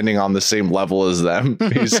standing on the same level as them.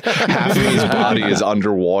 He's half of his body is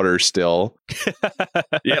underwater still.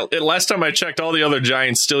 Yeah, last time I checked, all the other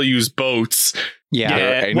Giants still use boats.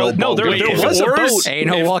 Yeah. Ain't no boat there going. was a boat. Ain't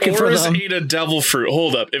no if walking for Ors them. ate a devil fruit,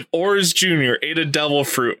 hold up. If Ors Jr. ate a devil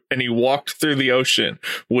fruit and he walked through the ocean,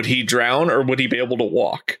 would he drown or would he be able to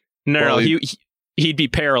walk? No, Well, he'd be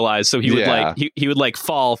paralyzed, so he would Yeah. like he would like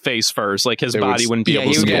fall face first, like his It body would- wouldn't be Yeah, able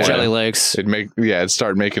he to would get support jelly it. legs. It'd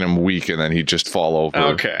start making him weak and then he'd just fall over.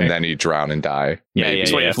 Okay. And then he'd drown and die. Yeah, Maybe. yeah,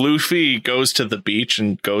 So yeah. if Luffy goes to the beach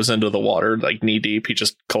and goes into the water like knee deep, he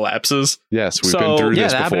just collapses. Yes, we've So, been through yeah,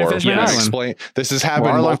 this that happened in before. Fishman Island. This has happened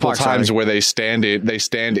Arlong multiple Park, times sorry. where they stand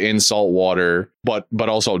in salt water, but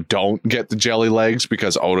also don't get the jelly legs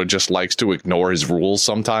because Oda just likes to ignore his rules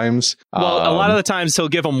sometimes. Well, a lot of the times he'll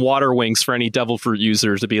give them water wings for any devil fruit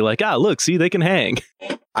users to be like, look, see, they can hang.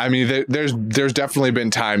 I mean, there's definitely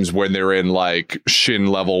been times when they're in like shin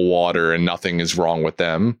level water and nothing is wrong with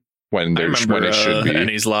them when I there's remember when it should be.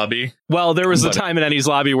 Ennie's lobby. Well, there was a But- time in Ennie's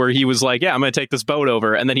lobby where he was like, yeah, I'm going to take this boat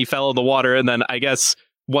over. And then he fell in the water. And then I guess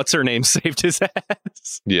what's her name saved his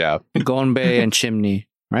ass. Yeah, Gonbei and Chimney,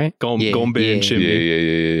 right? Gonbei and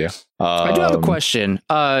Chimney. yeah. I do have a question.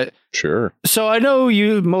 Sure. So I know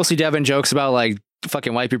you mostly Devin jokes about like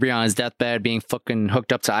fucking Whitebeard on his deathbed being fucking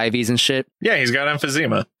hooked up to IVs and shit. Yeah, he's got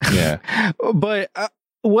emphysema. Yeah. But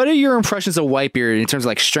what are your impressions of Whitebeard in terms of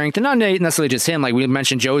like strength, and not necessarily just him? Like we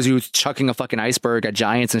mentioned, Jozu chucking a fucking iceberg at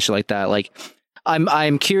giants and shit like that. Like,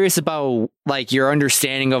 I'm curious about like your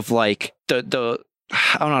understanding of like the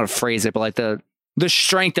I don't know how to phrase it, but like the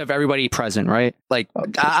strength of everybody present, right? Like,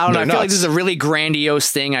 I don't know. I feel like this is a really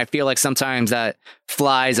grandiose thing. I feel like sometimes that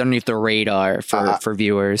flies underneath the radar for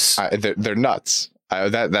viewers. They're nuts.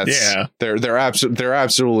 They're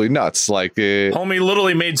absolutely nuts. Like, homie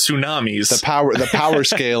literally made tsunamis. The power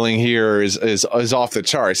scaling here is off the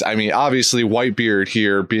charts. I mean, obviously, Whitebeard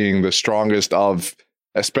here being the strongest of,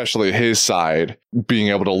 especially his side, being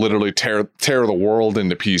able to literally tear the world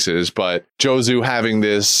into pieces. But Jozu having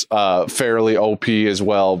this fairly OP as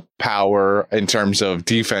well power in terms of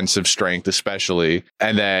defensive strength, especially,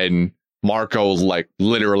 and then Marco like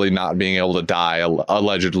literally not being able to die,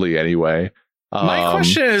 allegedly anyway. My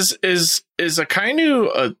question is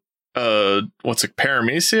Akainu what's it,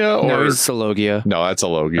 Paramecia? Or No, it's a Logia. No, that's a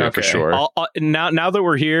Logia for sure. Now that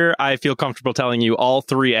we're here, I feel comfortable telling you all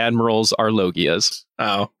 3 admirals are Logias.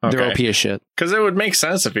 Oh, okay. They're OP as shit. Because it would make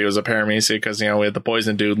sense if he was a Paramecia, because, you know, we had the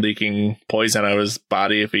poison dude leaking poison out of his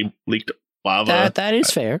body if he leaked lava. That is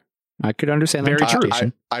fair. I could understand that. Very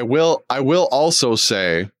true. I will also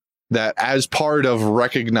say that as part of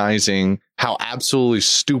recognizing how absolutely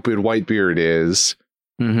stupid Whitebeard is,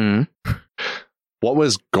 what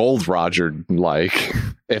was Gold Roger like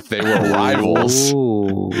if they were rivals?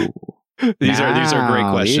 These are great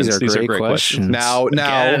questions. These are great questions. Now,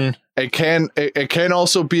 Again. it can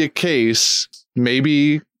also be a case,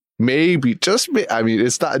 maybe just I mean,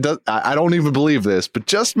 it's not. I don't even believe this, but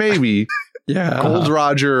just maybe, Gold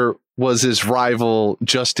Roger was his rival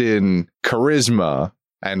just in charisma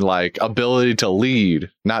and like ability to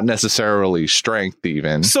lead, not necessarily strength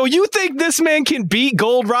even. So you think this man can beat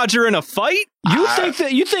Gold Roger in a fight?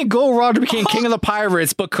 You think Gold Roger became king of the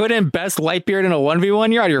pirates but couldn't best Whitebeard in a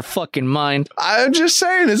 1v1? You're out of your fucking mind. I'm just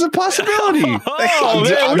saying it's a possibility. I'm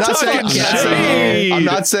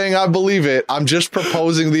not saying I believe it. I'm just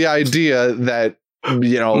proposing the idea that,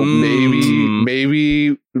 you know,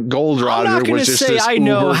 maybe Gold Roger was just this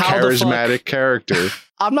uber charismatic character.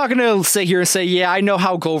 I'm not gonna sit here and say, yeah, I know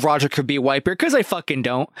how Gold Roger could be Whitebeard, because I fucking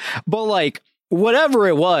don't. But like, whatever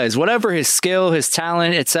it was, whatever his skill, his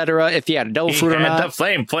talent, etc., if he had a devil fruit or not, the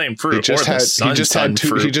flame fruit. He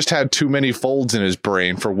just had too many folds in his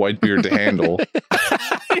brain for Whitebeard to handle.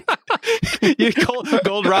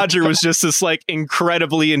 Gold Roger was just this like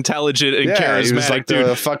incredibly intelligent and charismatic he was like dude.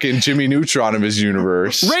 The fucking Jimmy Neutron of his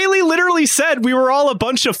universe. Rayleigh literally said we were all a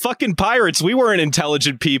bunch of fucking pirates. We weren't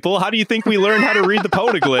intelligent people. How do you think we learned how to read the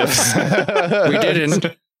poneglyphs? We didn't.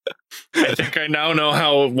 I think I now know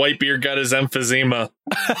how Whitebeard got his emphysema.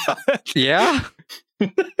 Yeah?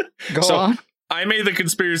 Go on. I made the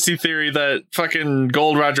conspiracy theory that fucking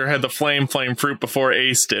Gold Roger had the flame fruit before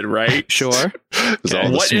Ace did, right? Sure.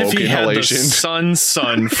 What if he had the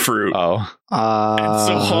sun fruit? Oh. And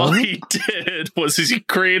so all he did was he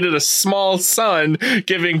created a small sun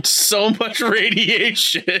giving so much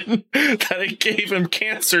radiation that it gave him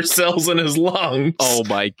cancer cells in his lungs. Oh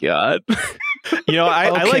my god. You know,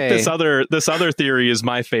 I like this other theory is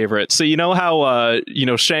my favorite. So you know how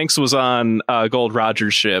Shanks was on Gold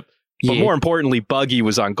Roger's ship, but more importantly, Buggy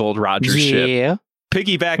was on Gold Roger's ship.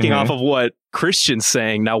 Piggybacking off of what Christian's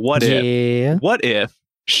saying. Now, what if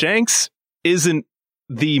Shanks isn't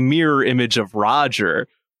the mirror image of Roger?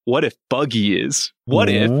 What if Buggy is? What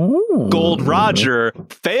if Gold Roger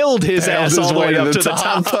failed his ass all the way up to the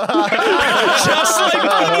top? Just like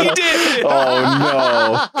Buggy did.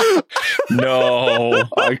 Oh, no.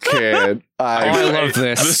 I can't. I love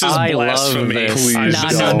this. This is blasphemy. Please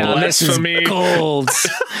no, this is gold.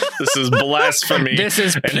 This is blasphemy. This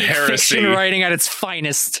is and heresy. Fiction writing at its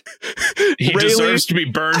finest. He deserves to be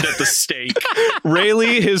burned at the stake.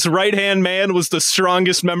 Rayleigh, his right-hand man, was the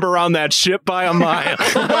strongest member on that ship by a mile.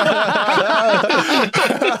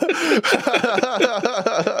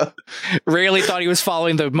 Rayleigh thought he was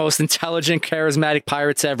following the most intelligent, charismatic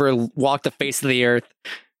pirates ever walk the face of the earth.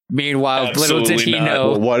 Meanwhile, Absolutely little did he not.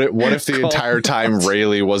 know. What if the entire time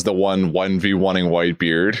Rayleigh was the one 1v1ing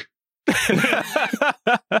Whitebeard?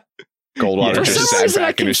 Gold Roger just sat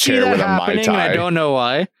back in his chair with a Mai Tai. And I don't know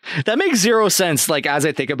why. That makes zero sense. Like, as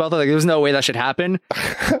I think about that, like, there's no way that should happen.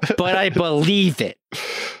 But I believe it.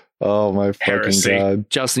 Oh my Heresy. fucking god!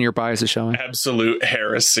 Justin, your bias is showing. Absolute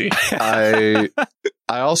heresy. I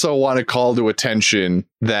also want to call to attention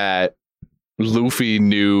that Luffy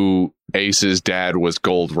knew Ace's dad was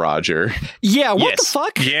Gold Roger. Yeah, what the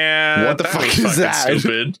fuck? Yeah, What the that fuck was is fucking that?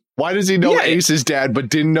 stupid. Why does he know Ace's dad but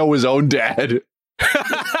didn't know his own dad?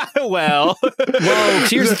 Well, Well,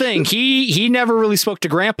 here's the thing. He never really spoke to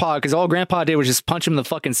Grandpa because all Grandpa did was just punch him in the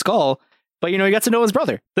fucking skull. But, you know, he got to know his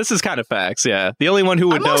brother. this is kind of facts. Yeah. The only one who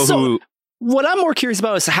would I'm know also- who. What I'm more curious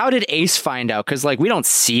about is how did Ace find out? Because, like, we don't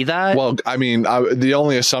see that. Well, I mean, the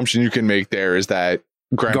only assumption you can make there is that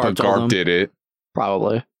Grandpa Garp told him. Garp did it.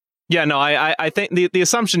 Probably. Yeah, no, I think the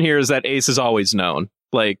assumption here is that Ace is always known.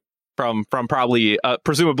 Like, from probably,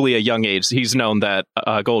 presumably a young age, he's known that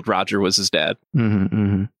Gold Roger was his dad. Mm-hmm,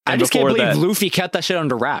 mm-hmm. I just can't before believe that- Luffy kept that shit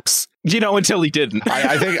under wraps. You know, until he didn't.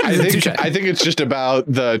 I think it's just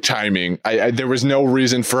about the timing. There was no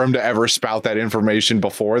reason for him to ever spout that information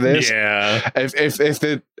before this. Yeah. If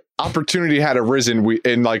the opportunity had arisen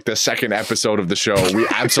in like the second episode of the show, we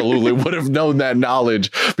absolutely would have known that knowledge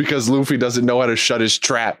because Luffy doesn't know how to shut his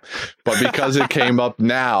trap. But because it came up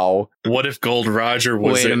now, What if Gold Roger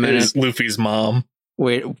was Wait a minute. is Luffy's mom?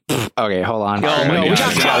 Wait, okay, hold on. Oh no, my we God, got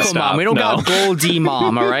gotta Taco stop. Mom. We don't No. got Goldie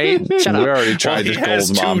Mom, all right? Shut we up. already tried He this has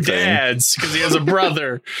Gold two Mom thing. dads because he has a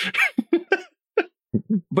brother.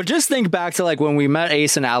 But just think back to like when we met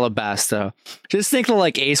Ace in Alabasta. Just think of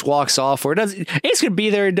like Ace walks off, or Ace could be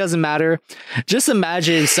there, it doesn't matter. Just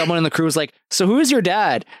imagine someone in the crew is like, "So who is your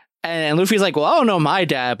dad?" And Luffy's like, "Well, I don't know my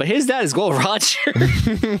dad, but his dad is Gold Roger."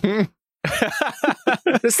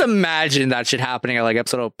 Just imagine that shit happening at like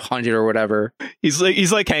episode 100 or whatever. He's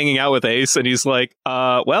like hanging out with Ace, and he's like,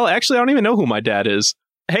 well, actually, I don't even know who my dad is.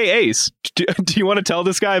 Hey, Ace, do you want to tell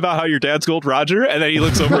this guy about how your dad's Gold Roger? And then he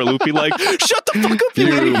looks over at Luffy like, shut the fuck up, You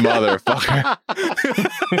idiot." motherfucker.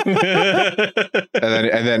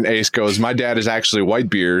 and then Ace goes, "My dad is actually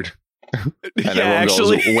Whitebeard." And Yeah, everyone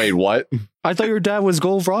actually, goes, "Wait, what?" I thought your dad was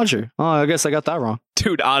Gold Roger. Oh, I guess I got that wrong.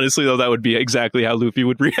 dude, honestly, though, that would be exactly how Luffy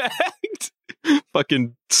would react.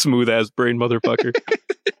 Fucking smooth ass brain motherfucker.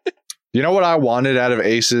 You know what I wanted out of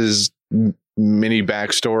Ace's mini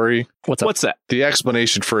backstory? What's up? What's that? The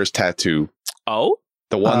explanation for his tattoo. Oh?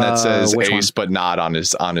 The one that says which Ace, but not on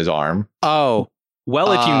his arm. Oh,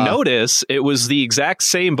 Well, if you Uh, notice, it was the exact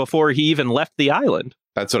same before he even left the island.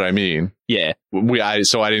 That's what I mean. Yeah.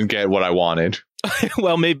 So I didn't get what I wanted.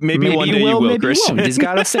 Well, maybe one day you will, maybe Christian. you won't. You just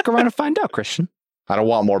gotta stick around and find out, Christian. I don't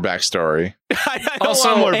want more backstory. I don't Also,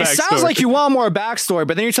 want more It backstory. sounds like you want more backstory,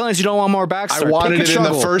 but then you're telling us you don't want more backstory. I wanted Pick a it in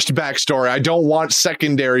the struggle. first backstory. I don't want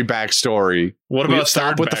secondary backstory. What We about stop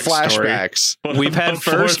third with the backstory? flashbacks? What We've had about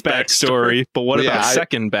first fourth backstory, but what Yeah, about I-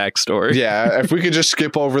 second backstory? Yeah, if we could just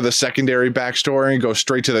skip over the secondary backstory and go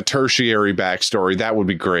straight to the tertiary backstory, that would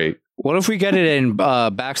be great. What if we get it in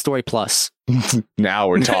backstory plus? Now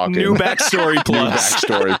we're talking. New backstory New plus.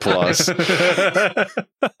 backstory plus.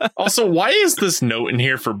 Also, why is this note in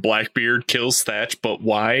here for Blackbeard kills Thatch? But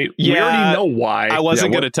why? We Yeah, already know why. I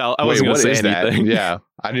wasn't Yeah, gonna tell. I Wait, wasn't what gonna say is that? anything. Yeah,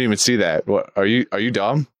 I didn't even see that. What are you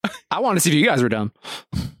dumb? I want to see if you guys were dumb.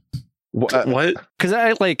 What? What? Because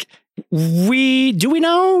I like we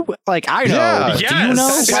know? Like I know. Yeah. Do you know?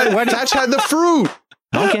 Yes. Thatch had the fruit.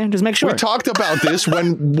 Okay, just make sure. We talked about this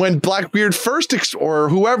when Blackbeard first or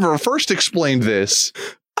whoever first explained this.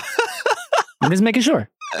 I'm just making sure.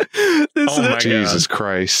 This Oh my Jesus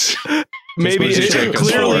Christ! Maybe Just it- take us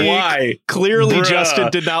clearly, Why? clearly Bruh. Justin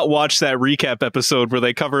did not watch that recap episode where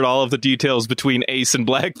they covered all of the details between Ace and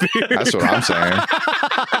Blackbeard. That's what I'm saying.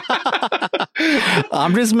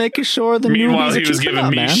 I'm just making sure the Meanwhile, newbies are he was keeping giving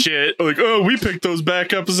up, me man. shit like, "Oh, we picked those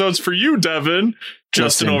back episodes for you, Devin."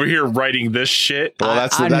 Justin Listen. over here writing this shit, Well,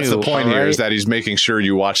 that's the, I that's the knew, point here alright? is that he's making sure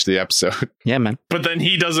you watch the episode. Yeah, man. but then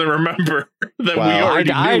he doesn't remember that we Wow. already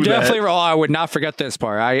I knew definitely. that. Oh, I would not forget this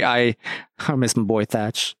part. I miss my boy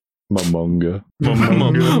Thatch. Mamunga.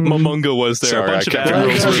 Mamunga was there. Sorry, a bunch of I kept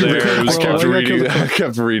admirals were reading- there. It was I kept Well, reading. yeah, I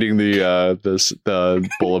kept reading the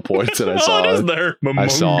bullet points that I Oh, saw. it is there. I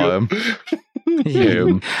saw him.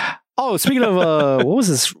 Him. Oh, speaking of what was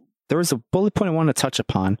this? There was a bullet point I wanted to touch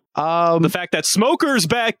upon. The fact that Smoker's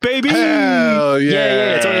back, baby, Hell yeah!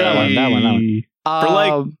 yeah, it's only that one,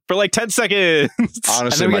 that one. for like 10 seconds. Honestly,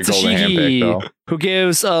 and then we my get to golden hand pick Shigi, though. who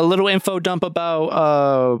gives a little info dump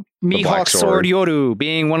about Black Mihawk Sword. Sword Yoru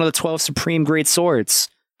being one of the 12 supreme great swords.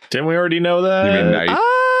 Didn't we already know that? You mean night?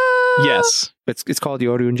 Yes, It's called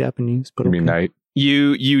Yoru in Japanese. But You mean okay. night?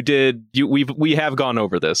 you did. We have gone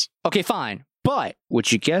over this. Okay, fine. But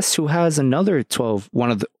would you guess who has another 12?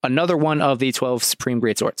 Another one of the 12 supreme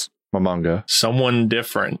great swords. Mamanga. Someone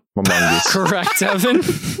different. Mamungus. Correct, Evan.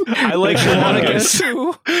 I like You want to Mamungus. guess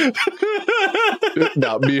who?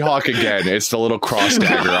 No, Mihawk again. It's the little cross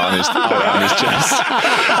dagger on his chest.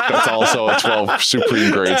 That's also a 12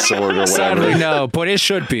 supreme great sword or Sadly, whatever. no, but it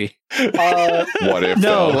should be. What if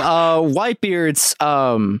No, though? Whitebeard's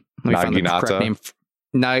let me find the Naginata. correct name.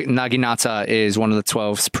 Naginata is one of the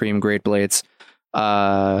 12 supreme great blades.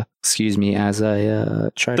 Excuse me as I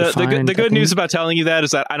try to find... The good news about telling you that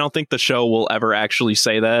is that I don't think the show will ever actually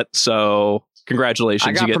say that. So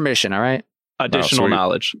congratulations. I got permission, all right? Additional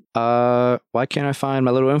knowledge. Why can't I find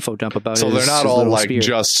my little info dump about it? So they're not all like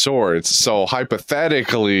just swords. So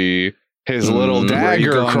hypothetically, his little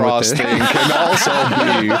dagger cross thing can also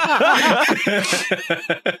be.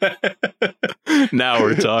 Now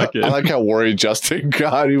we're talking. I like how worried Justin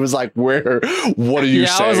got. He was like, "Where? What are you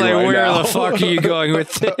saying?" I was like, right "Where now? the fuck are you going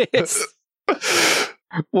with this?"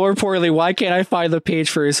 More importantly, why can't I find the page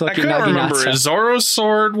for his fucking I can't remember. Naginata? Is Zoro's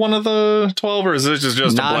sword one of the 12, or is this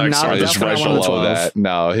just a black sword? It's right below that.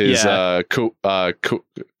 No, his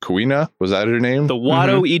Kuina, was that her name? The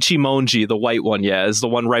Wado Ichimonji, the white one, is the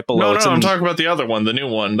one right below. No, I'm talking about the other one, the new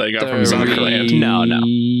one they got from Zakuland. No.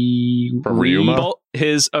 From Ryuma?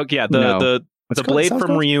 The blade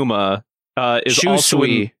from Ryuma is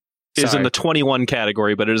Shusui. also in the 21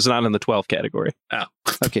 category, but it is not in the 12 category. Oh.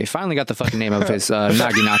 Okay, finally got the fucking name of his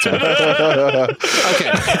Naginata.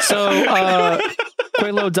 Okay, so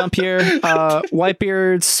quick little dump here.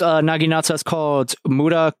 Whitebeard's Naginata is called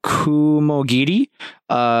Mura Kumogiri.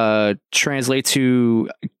 Translate to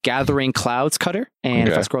Gathering Clouds Cutter. And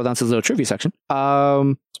if I scroll down to the little trivia section,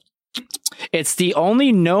 it's the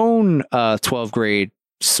only known 12 grade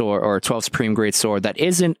sword or 12 supreme grade sword that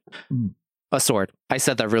isn't a sword. I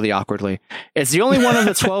said that really awkwardly. It's the only one of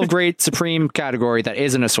the 12 grade supreme category that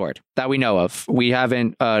isn't a sword that we know of. We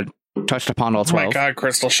haven't touched upon all 12. Oh my god,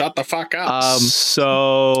 Crystal, shut the fuck up.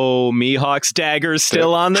 So Mihawk's dagger's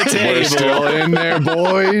still on the table. We're still in there,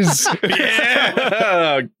 boys.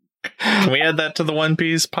 Yeah. Can we add that to the One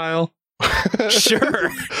Piece pile?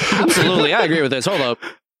 Sure. Absolutely. I agree with this. Hold up.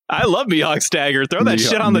 I love Mihawk's dagger. Throw that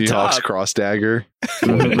shit on the Mihawk's top. cross dagger.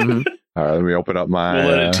 All right, let me open up my... We'll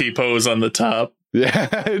let it T-pose on the top.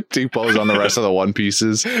 Yeah, T-pose on the rest of the One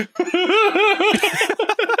Pieces. Can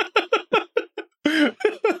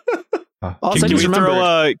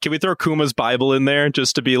we throw Kuma's Bible in there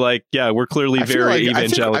just to be like, yeah, we're clearly very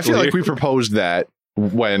evangelical. I feel like we proposed that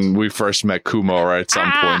when we first met Kuma, or at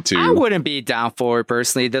some point too. I wouldn't be down for it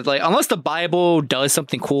personally. That unless the Bible does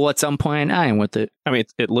something cool at some point, I ain't with it. I mean,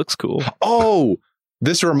 it looks cool. Oh,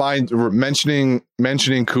 this mentioning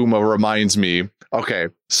Kuma reminds me. Okay,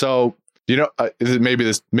 so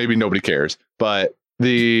maybe nobody cares, but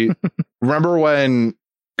remember when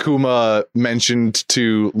Kuma mentioned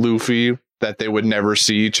to Luffy that they would never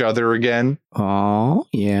see each other again? Oh,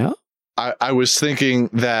 yeah. I was thinking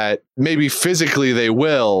that maybe physically they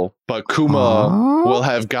will, but Kuma will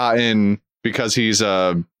have gotten, because he's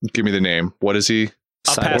give me the name. What is he?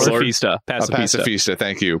 A pacifista. A pacifista.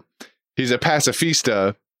 Thank you. He's a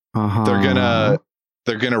pacifista. They're gonna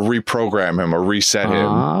reprogram him or reset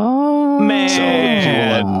him. Man,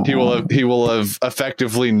 so he will have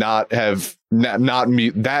effectively not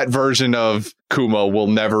meet that version of Kuma. Will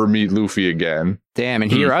never meet Luffy again. Damn,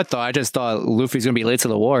 and here I just thought Luffy's gonna be late to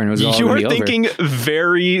the war, and it was all you gonna be were over. thinking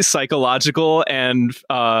very psychological and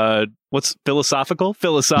what's philosophical,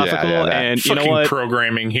 yeah. And you know fucking what?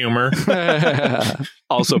 Programming humor.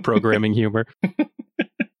 Also programming humor.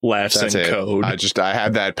 Laughs That's and it. code. I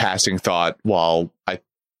had that passing thought while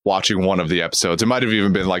watching one of the episodes. It might have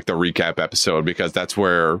even been like the recap episode, because that's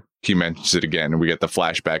where he mentions it again, and we get the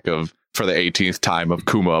flashback for the 18th time of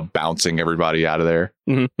Kuma bouncing everybody out of there.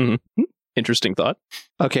 Mm-hmm. Interesting thought.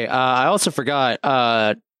 Okay, I also forgot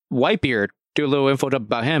Whitebeard. Do a little info dump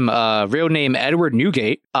about him. Real name Edward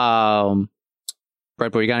Newgate. Red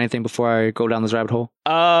Boy, you got anything before I go down this rabbit hole?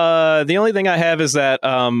 The only thing I have is that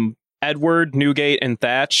Edward, Newgate, and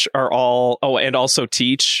Thatch are all, and also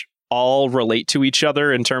Teach, all relate to each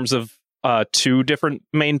other in terms of two different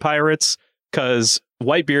main pirates, because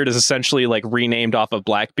Whitebeard is essentially like renamed off of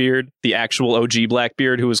Blackbeard, the actual OG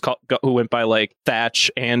Blackbeard, who went by like Thatch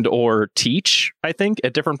and or Teach, I think,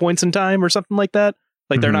 at different points in time or something like that.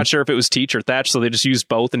 Like they're not sure if it was Teach or Thatch, so they just used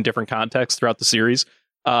both in different contexts throughout the series.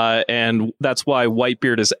 And that's why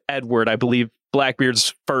Whitebeard is Edward. I believe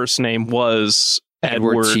Blackbeard's first name was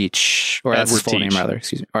Edward Teach, or that's his full name, rather.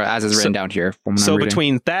 Excuse me, or as is written down here. So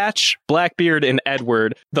between Thatch, Blackbeard, and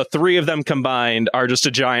Edward, the three of them combined are just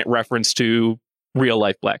a giant reference to real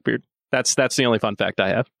life Blackbeard. That's the only fun fact I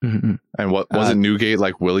have. Mm-hmm. And what was it? Newgate,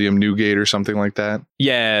 like William Newgate or something like that?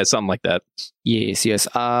 Yeah, something like that. Yes.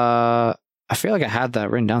 I feel like I had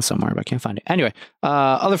that written down somewhere, but I can't find it. Anyway,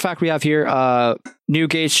 other fact we have here,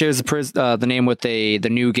 Newgate shares the name with the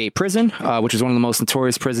Newgate prison, which is one of the most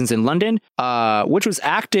notorious prisons in London, which was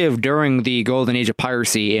active during the golden age of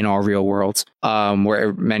piracy in our real world,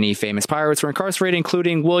 where many famous pirates were incarcerated,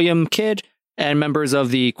 including William Kidd and members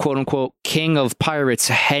of the quote-unquote king of pirates,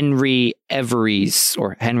 Henry Everys.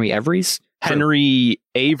 Henry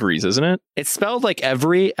Avery's, isn't it? It's spelled like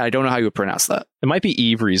Every. I don't know how you would pronounce that. It might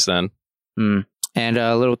be Avery's then. And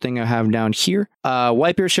a little thing I have down here.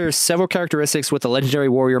 Whitebeard shares several characteristics with the legendary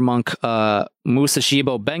warrior monk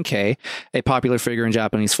Musashibo Benkei, a popular figure in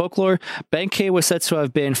Japanese folklore. Benkei was said to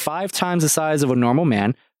have been 5 times the size of a normal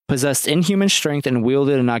man, possessed inhuman strength, and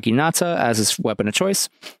wielded a naginata as his weapon of choice.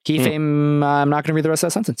 I'm not going to read the rest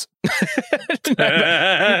of that sentence.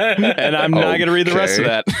 And I'm not going to read the rest of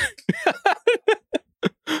that.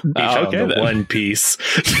 Okay, the One Piece.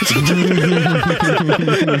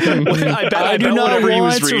 I do bet not whatever he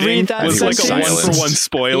was want to reading read that was like a sentence. 1-for-1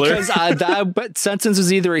 spoiler. Because that sentence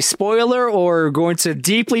was either a spoiler or going to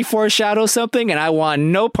deeply foreshadow something, and I want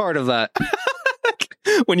no part of that.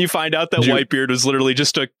 When you find out that Whitebeard was literally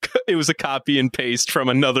just a copy and paste from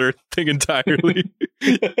another thing entirely.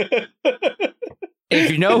 If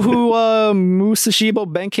you know who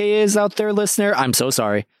Musashibo Benkei is out there, listener, I'm so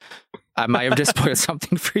sorry. I might have just spoiled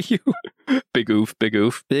something for you. Big oof, big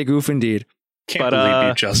oof. Big oof indeed. Can't believe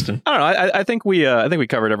you, Justin. I don't know. I think we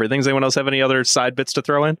covered everything. Does anyone else have any other side bits to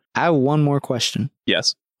throw in? I have one more question.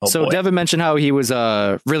 Yes. So Devin mentioned how he was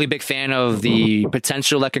a really big fan of the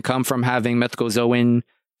potential that could come from having Mythical-Zoan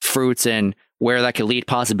fruits and where that could lead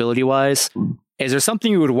possibility wise. Is there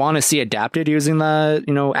something you would want to see adapted using that,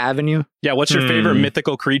 avenue? Yeah, what's your favorite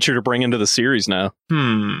mythical creature to bring into the series now?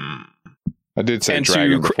 I did say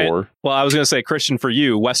dragon before. Well, I was going to say, Christian, for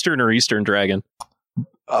you, Western or Eastern dragon?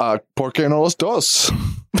 ¿Por qué no los dos?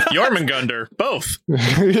 Jormungandr, both.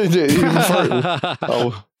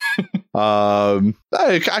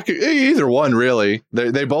 I could, either one really.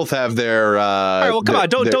 They both have their. All right, well, come on,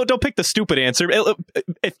 don't pick the stupid answer.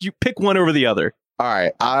 If you pick one over the other. All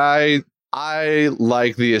right, I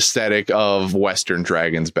like the aesthetic of Western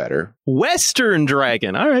dragons better. Western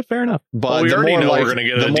dragon, all right, fair enough. But we already know we're going to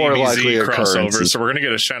get a DBZ crossover, occurrence, so we're going to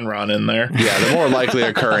get a Shenron in there. Yeah, the more likely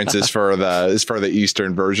occurrence is for the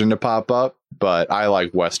Eastern version to pop up. But I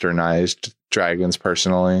like Westernized dragons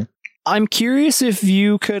personally. I'm curious if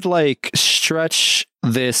you could stretch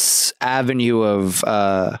this avenue of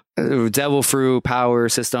devil fruit power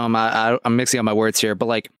system. I'm mixing up my words here,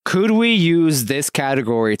 but could we use this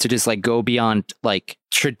category to just go beyond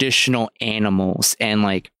traditional animals and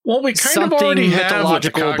well, we kind of already have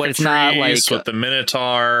mythological, but it's not with the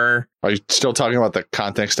Minotaur. Are you still talking about the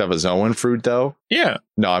context of a Zoan fruit though? Yeah.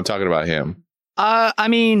 No, I'm talking about him. I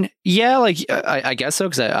mean, yeah, I guess so,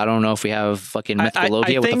 because I don't know if we have fucking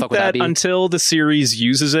Mythologia. What the fuck would that be? Until the series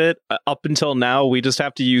uses it, up until now, we just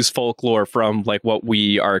have to use folklore from what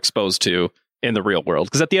we are exposed to in the real world.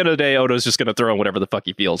 Because at the end of the day, Odo's just going to throw in whatever the fuck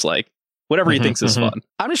he feels like, whatever he thinks is fun.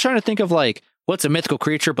 I'm just trying to think of what's a mythical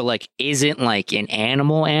creature, but isn't an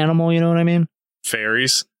animal. You know what I mean?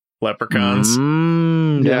 Fairies. Leprechauns.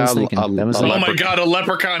 Yeah, oh my god, a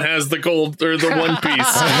leprechaun has the gold or the One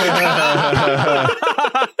Piece.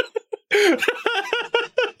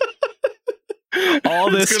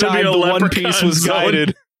 All this time, the One Piece was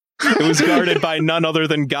guided. It was guarded by none other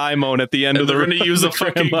than Gaimon at the end of the. They're going to use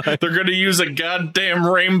they're going to use a goddamn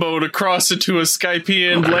rainbow to cross it to a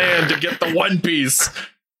Skypian land to get the One Piece.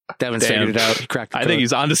 Devin's figured it out. He cracked the code. I think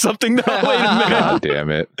he's onto something though. Wait a minute. God damn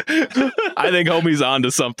it. I think homie's onto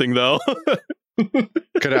something though.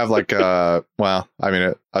 Could have well, I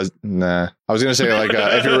mean, I was gonna say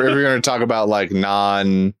if you're gonna talk about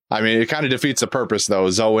it kind of defeats the purpose though.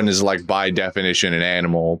 Zoan is by definition an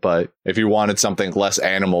animal, but if you wanted something less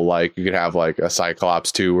animal you could have a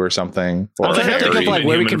Cyclops 2 or something. Or I'm trying to think of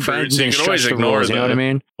where we can bend and stretch the rules, you know what I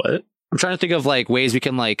mean? What? I'm trying to think of ways we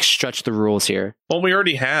can stretch the rules here. Well, we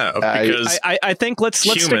already have because I think let's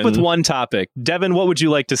stick with one topic. Devin, what would you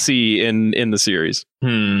like to see in the series? All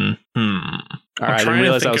right, I didn't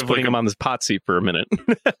realize I was putting him on this pot seat for a minute.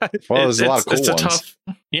 Well, there's a lot of cool ones.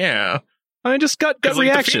 I just got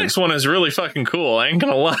reaction. The Phoenix one is really fucking cool. I ain't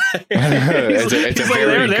gonna lie. It's a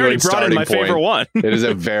very good starting point. Favorite one. It is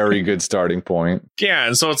a very good starting point. Yeah,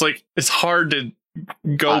 and so it's hard to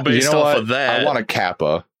go based off of that. I want a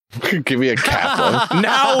Kappa. Give me a Kappa.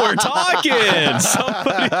 Now we're talking.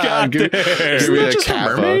 Somebody got give me a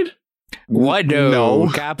Kappa. Mermaid? What? No.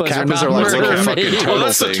 Kappas are little fucking turtle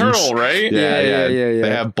that's things. The turtle, right? Yeah. They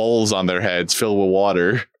have bowls on their heads filled with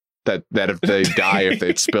water that if they die, if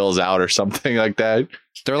it spills out or something like that.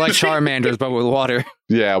 They're like Charmanders, but with water.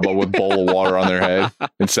 Yeah, but with bowl of water on their head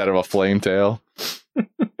instead of a flame tail.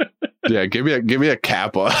 Yeah, give me a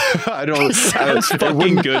Kappa. I don't. Sounds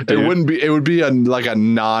fucking good, dude. It wouldn't be. It would be like a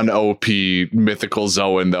non-OP mythical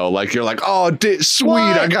Zoan though. Like you're like, oh, sweet,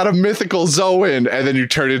 What? I got a mythical Zoan, and then you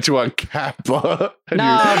turn into a Kappa.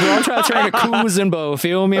 Nah, bro, I'm trying to turn into Kuzenbo.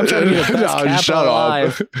 Feel me? I'm trying to be the best Kappa shut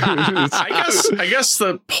alive. up. I guess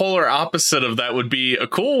the polar opposite of that would be a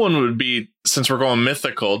cool one. Would be, since we're going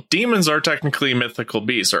mythical, demons are technically mythical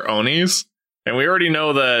beasts or Onis, and we already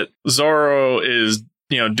know that Zoro is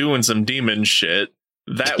doing some demon shit.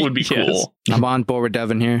 That would be Yes. cool. I'm on board with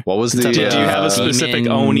Devin here. What was the? Do you have a Demon. specific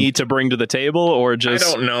Oni to bring to the table, or just?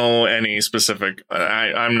 I don't know any specific.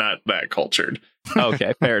 I'm not that cultured.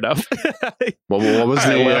 Okay, fair enough. What was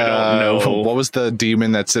I the? don't know. What was the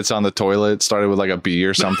demon that sits on the toilet? Started with like a B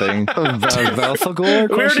or something. Velfagor?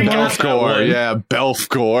 We already got that Belfgor, one. yeah,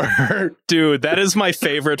 Belfgor. Dude, that is my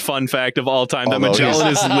favorite fun fact of all time. That Although Magellan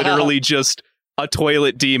he's- is literally just a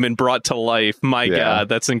toilet demon brought to life. My Yeah. God,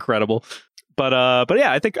 that's incredible. But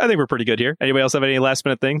yeah, I think we're pretty good here. Anybody else have any last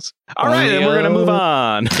minute things? All right, then we're gonna move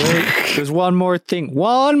on. There's one more thing.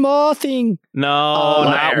 One more thing. No, Oh,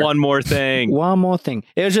 not there. one more thing. One more thing.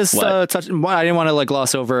 It was just What? I didn't want to like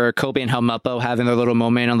gloss over Kobe and Helmeppo having their little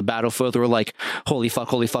moment on the battlefield. We're like, holy fuck,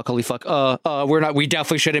 holy fuck, holy fuck. We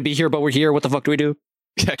definitely shouldn't be here, but we're here. What the fuck do we do?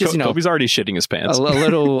 Yeah, Just, Kobe's already shitting his A pants.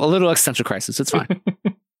 little existential crisis. It's fine.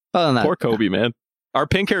 Other than that, Poor Kobe, man. Our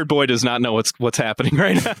pink-haired boy does not know what's happening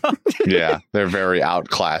right now. Yeah, they're very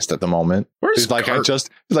outclassed at the moment. Where's He's like, Garp?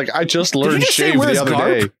 I just learned just say shave where's the other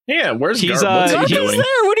Garp? day. Yeah, where's He's, Garp? What's he- he He's doing?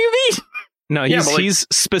 there. What do you mean? No, Yeah, but, like- he's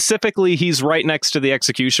specifically, he's right next to the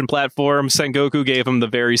execution platform. Sengoku gave him the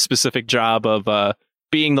very specific job of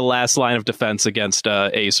being the last line of defense against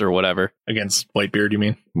Ace or whatever. Against Whitebeard, you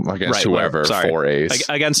mean? Against Right, whoever sorry. for Ace.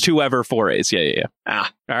 Against whoever for Ace. Yeah. Ah,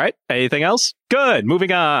 All right. Anything else? Good.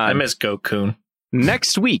 Moving on. I miss Gokun.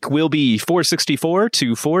 Next week will be 464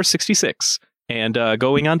 to 466. And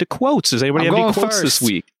going on to quotes. Does anybody I'm have any going quotes this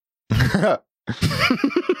first. week?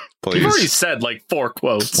 You've already Please. said like 4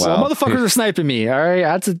 quotes. Wow. Well, motherfuckers are sniping me. All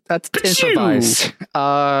right, that's improvise.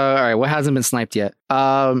 All right, what hasn't been sniped yet?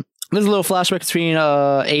 There's a little flashback between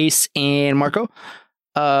Ace and Marco.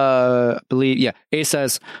 I believe, yeah. Ace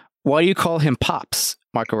says, "Why do you call him Pops?"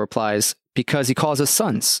 Marco replies, "Because he calls us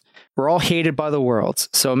sons. We're all hated by the world,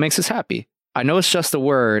 so it makes us happy. I know it's just a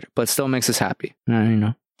word, but it still makes us happy."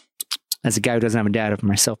 As a guy who doesn't have a dad of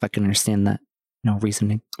myself, I can understand that.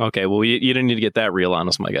 Reasoning. Okay, well, you didn't need to get that real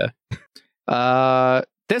honest, my guy.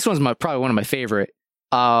 This one's probably one of my favorite.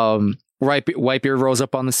 Whitebeard rolls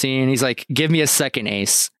up on the scene. He's like, "Give me a second,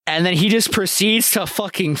 Ace," and then he just proceeds to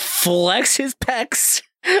fucking flex his pecs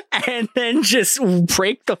and then just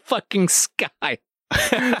break the fucking sky.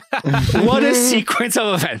 What a sequence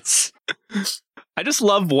of events! I just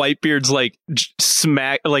love Whitebeard's like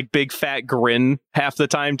smack, like big fat grin half the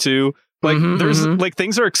time too. Like there's like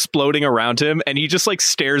things are exploding around him, and he just like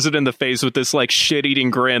stares it in the face with this like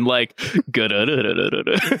shit-eating grin, like.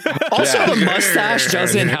 Also, Yeah. the mustache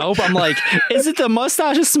doesn't help. I'm like, is it the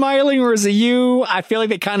mustache is smiling or is it you? I feel like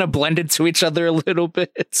they kind of blended to each other a little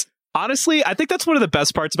bit. Honestly, I think that's one of the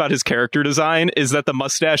best parts about his character design is that the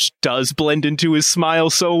mustache does blend into his smile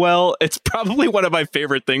so well. It's probably one of my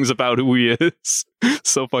favorite things about who he is.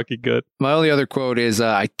 So fucking good. My only other quote is,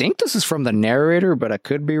 I think this is from the narrator, but I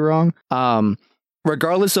could be wrong.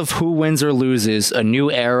 Regardless of who wins or loses, a new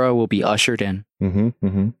era will be ushered in.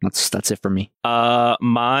 That's it for me.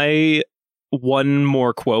 My one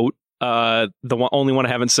more quote, only one I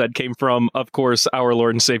haven't said came from, of course, our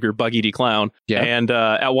Lord and Savior Buggy D Clown. Yeah. And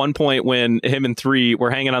at one point when him and 3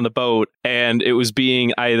 were hanging on the boat and it was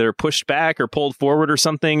being either pushed back or pulled forward or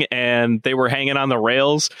something, and they were hanging on the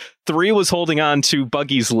rails, 3 was holding on to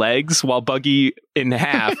Buggy's legs while Buggy in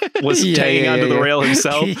half was hanging onto the rail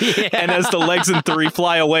himself. Yeah. And as the legs in 3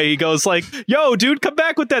 fly away, he goes like, "Yo, dude, come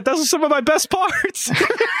back with that. Those are some of my best parts."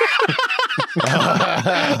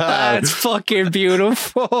 That's fucking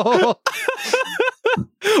beautiful.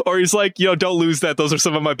 Or he's like, "Don't lose that. Those are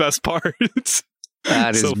some of my best parts."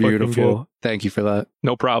 That is So fucking beautiful. Thank you for that.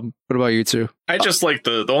 No problem. What about you two? I just like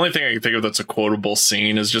the only thing I can think of that's a quotable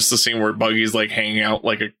scene is just the scene where Buggy's like hanging out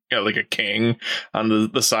like a king on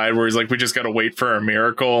the side where he's like, we just got to wait for a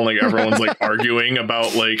miracle, and like everyone's like arguing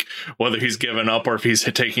about like whether he's given up or if he's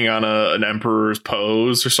taking on an emperor's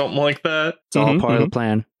pose or something like that. It's all part of the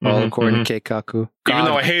plan. All Mhm, according to Keikaku. Even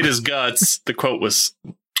though I hate his guts, the quote was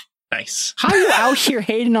nice How you out here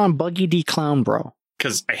hating on Buggy D Clown, bro?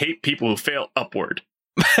 because I hate people who fail upward.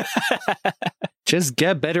 Just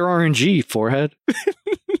get better RNG, forehead.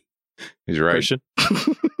 He's right. Christian.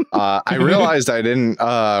 I realized I didn't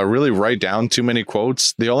really write down too many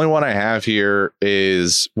quotes. The only one I have here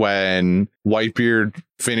is when Whitebeard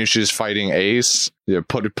finishes fighting Ace,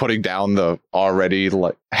 putting down the already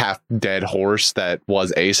like half dead horse that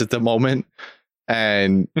was Ace at the moment.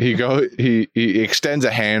 And he extends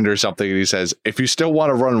a hand or something, and he says, "If you still want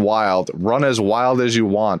to run as wild as you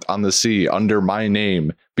want on the sea under my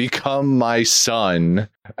name. Become my son."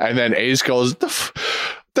 And then Ace goes, "The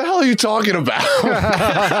hell are you talking about?"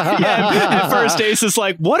 At first, Ace is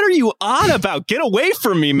like, "What are you on about? Get away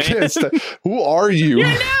from me, man!" Who are you? You're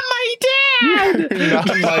not my dad. You're not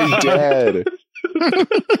my dad.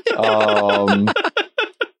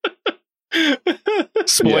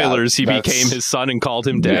 Spoilers: yeah, he became his son and called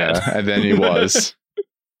him dad. Yeah, and then he was.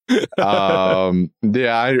 I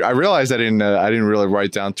realized I didn't really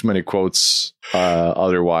write down too many quotes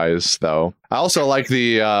otherwise, though. I also like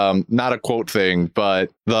the not a quote thing,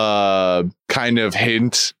 but the kind of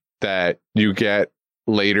hint that you get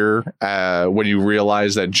later when you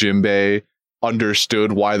realize that Jinbei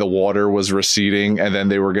understood why the water was receding and then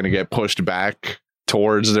they were going to get pushed back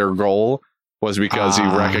towards their goal was because he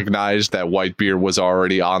recognized that Whitebeard was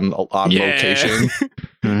already on location.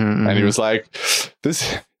 And he was like,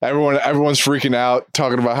 everyone's freaking out,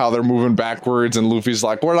 talking about how they're moving backwards, and Luffy's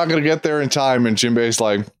like, "We're not gonna get there in time," and Jinbei's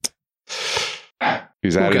like,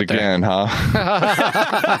 "He's at it again, huh?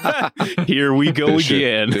 Here we go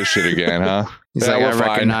again. This shit again, huh?" He's like, I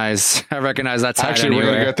recognize that time. Actually, we're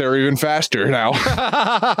gonna get there even faster now.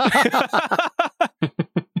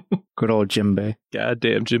 Good old Jinbei.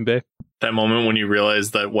 Goddamn Jinbei. That moment when you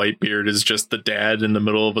realize that Whitebeard is just the dad in the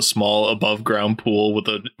middle of a small above ground pool with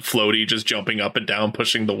a floaty just jumping up and down,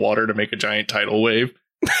 pushing the water to make a giant tidal wave.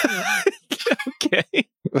 Okay.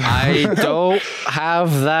 I don't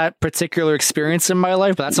have that particular experience in my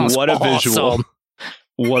life, but that sounds what a awesome. visual.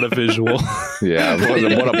 What a visual. Yeah,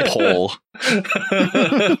 what a pull.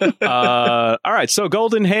 All right, so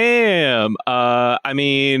Golden Ham. I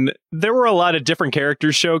mean, there were a lot of different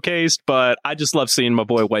characters showcased, but I just love seeing my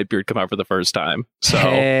boy Whitebeard come out for the first time. So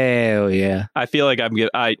hell yeah. I feel like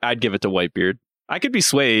I'd give it to Whitebeard. I could be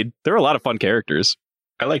swayed. There are a lot of fun characters.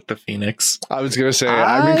 I like the Phoenix. I was gonna say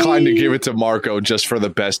I'm inclined to give it to Marco just for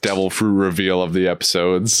the best devil fruit reveal of the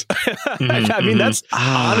episodes. I mean, that's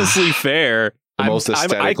honestly fair. The most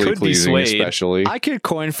aesthetically pleasing, especially. I could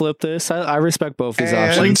coin flip this. I respect both these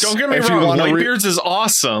And options. Don't get me wrong, Whitebeard's is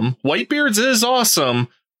awesome. Whitebeard's is awesome,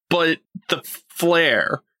 but the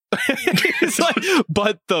flair. It's like,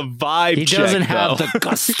 but the vibe he doesn't have the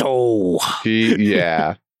gusto.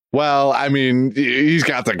 Yeah. Well, I mean, he's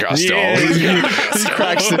got the gusto. Yeah,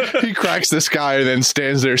 He cracks the sky and then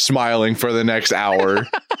stands there smiling for the next hour.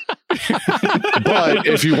 But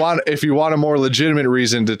if you want a more legitimate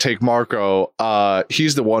reason to take Marco,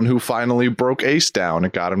 he's the one who finally broke Ace down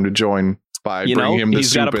and got him to join by bringing him the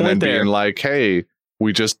soup and then being like, "Hey,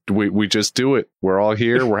 we just do it. We're all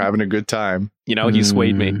here. We're having a good time." He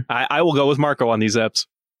swayed me. I will go with Marco on these eps.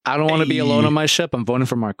 I don't want to be alone on my ship. I'm voting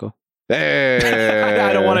for Marco. Hey.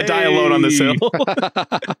 I don't want to die alone on this hill.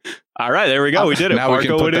 All right, there we go. We did it. Now Marco, we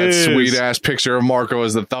can put that sweet ass picture of Marco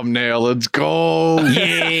as the thumbnail. Let's go.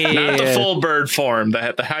 Yeah. Not the full bird form,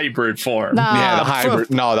 the hybrid form. Nah, the hybrid.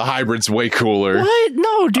 No, the hybrid's way cooler. What?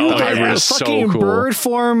 No, dude. The hybrid is fucking so cool. bird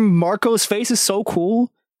form Marco's face is so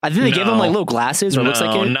cool. I think they give him like little glasses, or looks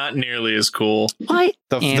like it. Not nearly as cool. What?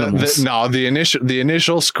 The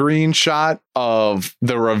initial screenshot of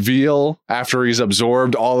the reveal after he's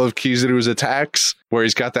absorbed all of Kizaru's attacks, where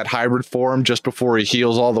he's got that hybrid form just before he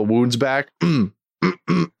heals all the wounds back. Eat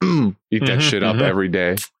that shit up every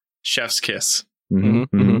day. Chef's kiss. All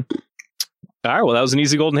right, well, that was an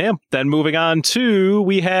easy Golden Ham. Then moving on to,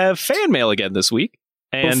 we have fan mail again this week.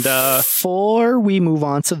 And before we move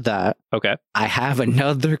on to that, okay, I have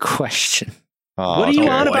another question. What are you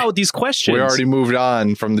on about with these questions? We already moved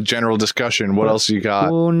on from the general discussion. What else you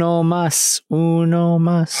got? Uno mas. All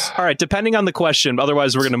right, depending on the question.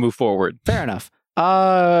 Otherwise, we're going to move forward. Fair enough.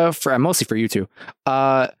 Mostly for you two.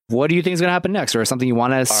 What do you think is going to happen next, or something you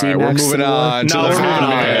want to see next? We're moving on. No, we're moving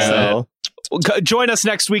on. Join us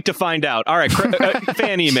next week to find out. All right,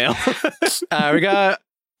 fan email. We got.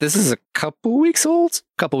 This is a couple weeks old.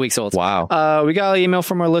 Wow. We got an email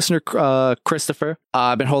from our listener, Christopher.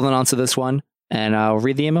 I've been holding on to this one, and I'll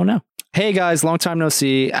read the email now. Hey guys, long time no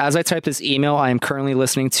see. As I type this email, I am currently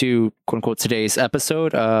listening to, quote unquote, today's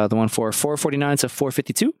episode, the one for 449 to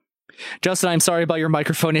 452. Justin, I'm sorry about your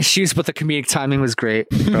microphone issues, but the comedic timing was great.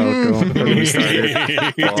 Don't get me started.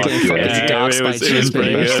 It was the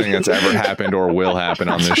pretty best good. thing that's ever happened or will happen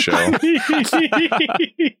on this show.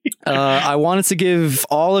 I wanted to give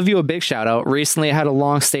all of you a big shout out. Recently, I had a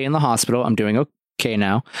long stay in the hospital. I'm doing okay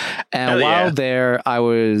now. And Hell while yeah. there, I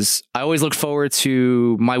always look forward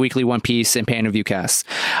to my weekly One Piece and Pan Review cast.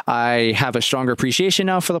 I have a stronger appreciation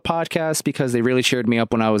now for the podcast because they really cheered me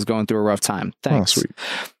up when I was going through a rough time. Thanks. Oh, sweet.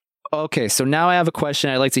 Okay, so now I have a question.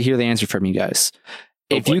 I'd like to hear the answer from you guys.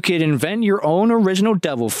 If you could invent your own original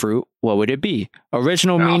devil fruit, what would it be?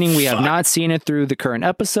 Original meaning we have fuck. not seen it through the current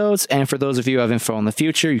episodes, and for those of you who have info in the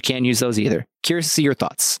future, you can't use those either. Curious to see your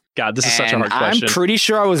thoughts. God, this is such a And hard question. I'm pretty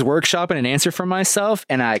sure I was workshopping an answer for myself,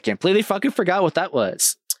 and I completely fucking forgot what that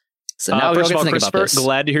was. So now we all first get of all, to think about Christopher, this.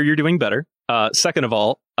 glad to hear you're doing better. Second of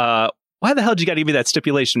all, why the hell did you got to give me that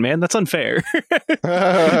stipulation, man? That's unfair. Now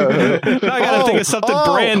I got to think of something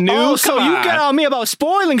brand new. Oh, so Come you on. got on me about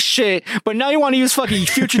spoiling shit, but now you want to use fucking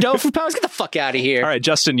future devil fruit powers? Get the fuck out of here. All right,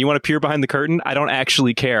 Justin, you want to peer behind the curtain? I don't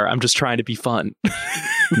actually care. I'm just trying to be fun.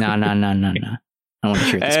 No. I want to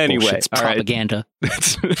hear this Anyway, bullshit. It's all right. propaganda.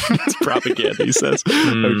 It's propaganda, he says. Okay.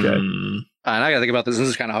 Mm. And I gotta think about this. This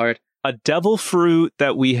is kind of hard. A devil fruit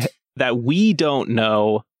that we don't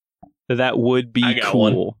know that would I be got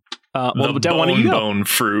cool. Well, The Dan, why don't you go? bone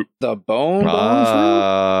fruit. The bone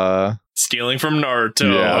Stealing from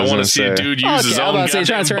Naruto. Yeah, I I was want gonna to see a say. dude use his Okay, I'm own about to say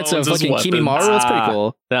trying goddamn to turn into bones as fucking weapons. Kimimaro. That's pretty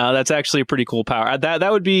cool. No, that's actually a pretty cool power.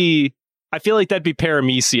 That would be. I feel like that'd be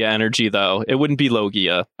Paramecia energy, though. It wouldn't be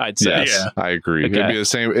Logia, I'd say. Yes, Yeah. I agree. Okay. It'd be the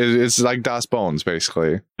same. It's like Das Bones,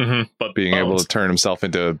 basically. Mhm, but Being able bones. to turn himself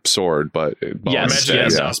into sword, but bones Yes, Imagine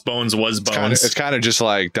yes. if Das Bones was bones. It's kind of just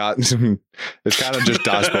like it's kind of just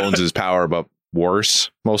Das Bones' power, but worse,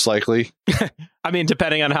 most likely. I mean,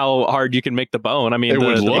 depending on how hard you can make the bone. I mean, It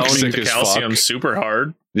would the look bone, sick the as calcium fuck. super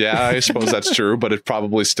hard. Yeah, I suppose that's true, but it's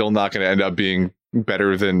probably still not going to end up being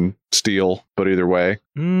better than steel. But either way,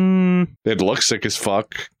 it'd look sick as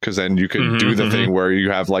fuck because then you could Mhm, do the mhm. thing where you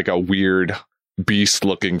have like a weird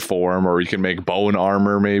beast-looking form, or you can make bone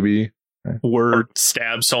armor, maybe. word. Or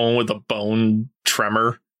stab someone with a bone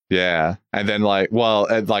tremor. Yeah, and then like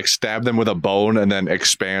stab them with a bone and then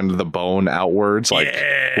expand the bone outwards, like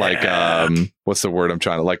what's the word I'm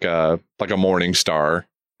trying to like a morning star,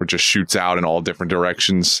 which just shoots out in all different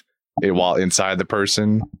directions while inside the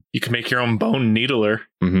person. You can make your own bone needler.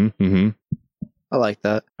 I like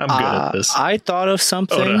that. I'm good at this. I thought of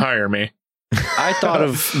something. Oh, to hire me. I thought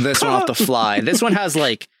of this one off the fly. This one has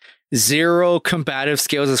like 0 combative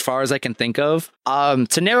skills as far as I can think of.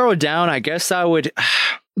 To narrow it down, I guess I would.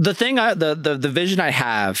 The vision I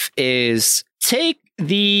have is take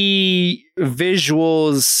the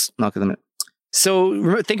visuals. Not gonna.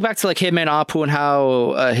 So think back to like Hitman Apu and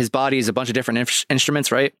how his body is a bunch of different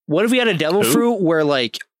instruments, right? What if we had a devil Who? fruit where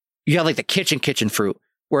like you have like the kitchen fruit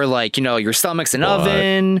where like, you know, your stomach's an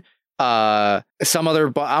oven, some other,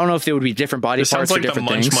 I don't know if there would be different body This parts sounds for like the different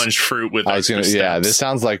munch things. munch fruit with I was gonna, extra yeah, steps. this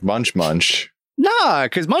sounds like Munch. Nah,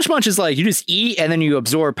 because munch is like you just eat and then you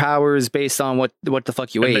absorb powers based on what the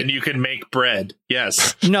fuck you And ate. then you can make bread.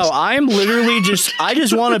 Yes. No, I'm literally I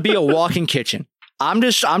just want to be a walking kitchen. I'm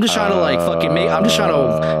just trying to like fucking make. I'm just trying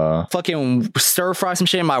to fucking stir fry some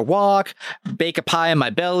shit in my wok, bake a pie in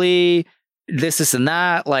my belly, this and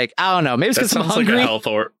that. Like I don't know. Maybe it's That because I'm sounds like hungry. a health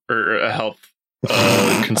or a health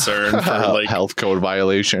concern for like health code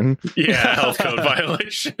violation. health code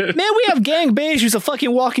violation. Man, we have Gang Beige who's a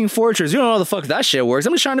fucking walking fortress. You don't know how the fuck that shit works.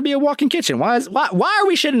 I'm just trying to be a walking kitchen. Why are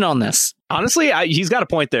we shitting on this? Honestly, he's got a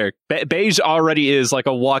point there. Beige already is like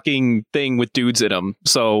a walking thing with dudes in him.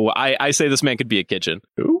 So I say this man could be a kitchen.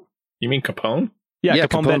 Who? You mean Capone? Yeah,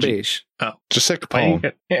 Capone Benji. Beige. Just say Why you Capone.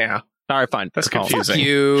 get- Yeah. All right, fine. That's Capone. confusing. Fuck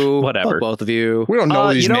you. Whatever. Fuck both of you. We don't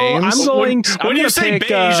know these you know, names. I'm going. When you say pick,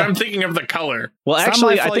 beige, I'm thinking of the color. well, It's not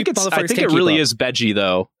actually, my I fault think you it's. I motherfuckers think can't it really keep up. is Veggie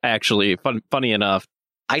though. Actually, funny enough.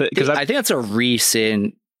 I Because think that's a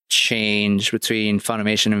recent change between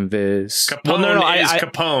Funimation and Viz. Capone Well, no, is I-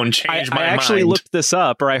 Capone. Change I my actually mind. looked this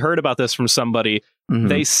up, or I heard about this from somebody. Mhm.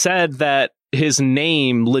 They said that his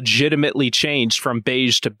name legitimately changed from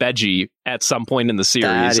Beige to Veggie at some point in the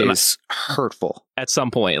series. That And is hurtful. at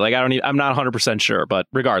some point, like I'm not 100% sure, but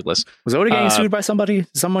regardless, Was Oda getting Uh, sued by somebody?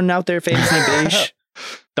 Someone out there famous named Beige?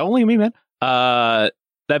 don't leave me, man.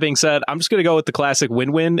 That being said, I'm just gonna go with the classic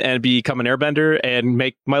win-win and become an airbender and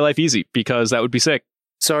make my life easy because that would be sick.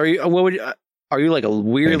 So are you? What would? Are you like a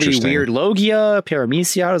weirdly Interesting. weird Logia,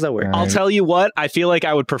 Paramecia? How does that work? Right. I'll tell you what, I feel like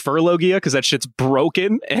I would prefer Logia because that shit's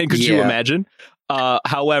broken. And could you Yeah. imagine?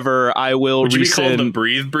 However, I will Would you be called the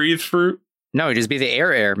rescind. breathe fruit? No, it'd just be the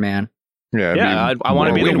air man. Yeah, Yeah, I want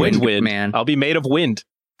to be the Wind wind man. I'll be made of wind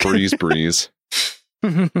Breeze.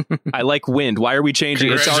 I like wind. Why are we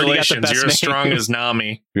changing? It's already got the Congratulations, best you're name. as strong as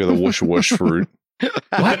Nami. You're the whoosh whoosh fruit.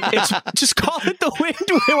 What? It's just call it the wind.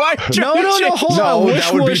 Why? No, hold on.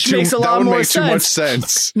 Whoosh whoosh makes a lot more too much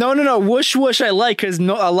sense. sense. No. Whoosh whoosh I like because a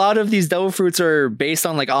lot of these devil fruits are based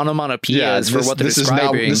on like onomatopoeias for what they're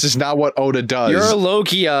describing. This is not what Oda does. You're a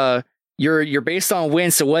Logia. You're based on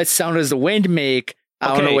wind. So what sound does the wind make?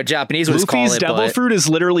 I don't know what Japanese would call Luffy's it. devil fruit is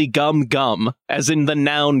literally gum, as in the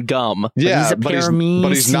noun gum. Yeah, but he's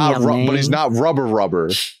not. Paramecium, But he's not rubber.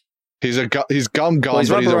 He's gum, Well, he's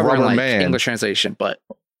but he's a rubber like man. English translation, but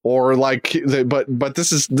Or like, but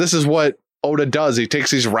this is what Oda does. He takes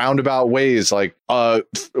these roundabout ways. Like,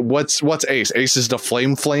 what's Ace? Ace is the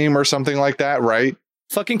flame or something like that, right?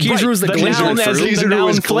 fucking Kizaru's the glint noun fruit. as in the Kizaru noun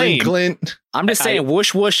is flame. glint. I'm just saying,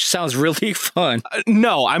 whoosh whoosh sounds really fun.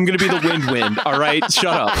 No, I'm going to be the wind. All right,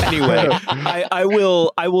 shut up. Anyway, I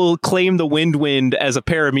will claim the wind as a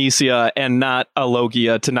paramecia and not a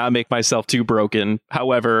logia to not make myself too broken.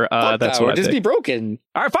 However, that's what I just think. be broken.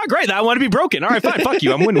 All right, fine, great. I want to be broken. All right, fine. Fuck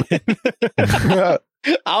you. I'm win. I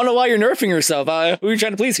don't know why you're nerfing yourself. Who are you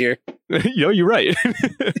trying to please here? You're right.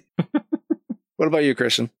 What about you,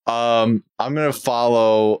 Christian? I'm gonna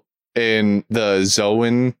follow in the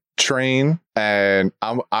Zoan train, and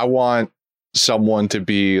I want someone to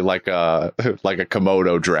be like a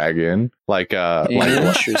Komodo dragon,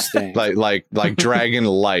 Interesting. like Dragon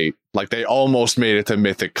Light. Like they almost made it to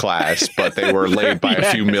Mythic class, but they were late by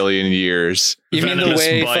a few million years. You mean the Venomous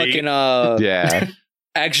way bite. fucking Yeah,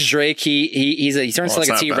 X Drake he turns to like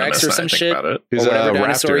a T-Rex or some shit. he's Or whatever a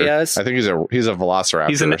dinosaur he raptor. has. I think he's a velociraptor.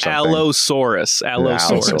 He's an or something. Allosaurus.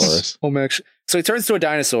 Allosaurus. So he turns to a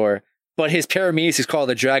dinosaur, but his paramecia is called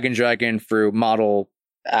the Dragon fruit model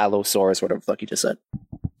Allosaurus, whatever the fuck you just said.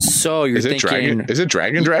 So you're Is it thinking, dragon? Is it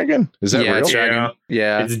dragon? Is that Yeah, real? it's Yeah,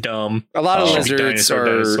 yeah, it's dumb. a lot of Oh. lizards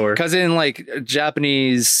Dinosaur. because in like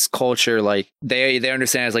Japanese culture, like they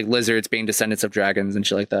understand as like lizards being descendants of dragons and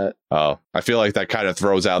shit like that. Oh, I feel like that kind of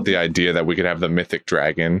throws out the idea that we could have the mythic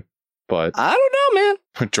dragon, but I don't know, man.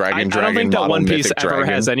 I don't think that model One Piece mythic ever dragon.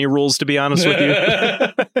 has any rules, to be honest with you.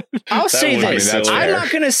 I'll say would be this: that's I'm fair. not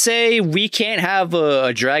gonna say we can't have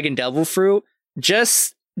a dragon devil fruit.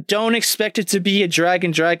 Just don't expect it to be a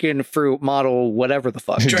dragon fruit model, whatever the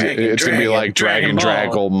fuck. It's gonna be like Dragon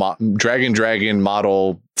Dragon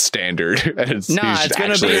model standard. Nah, it's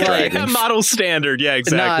gonna be like- Yeah, model standard. Yeah,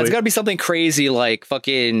 exactly. Nah, it's gotta be something crazy like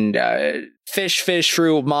fucking fish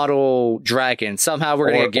fruit model dragon. Somehow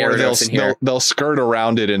we're gonna get Gyarados in here. they'll skirt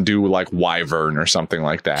around it and do like wyvern or something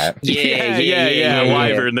like that. Yeah.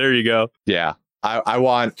 Wyvern. There you go. Yeah. I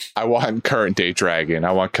want current day dragon.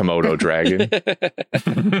 I want Komodo dragon.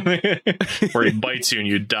 Where he bites you and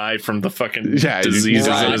you die from the fucking Yeah, you diseases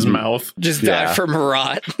die. in his mouth. Just Yeah. die from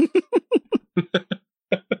rot.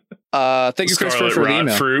 Thank you, Christopher, Scarlet for the rot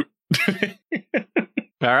email. fruit.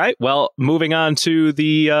 All right. Well, moving on to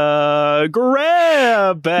the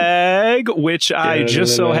grab bag, which I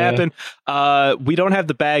just so happen we don't have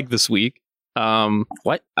the bag this week.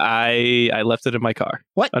 What? I left it in my car.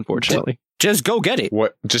 What? Unfortunately. Just go get it.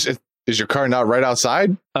 What? Is your car not right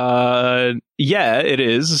outside? Yeah, it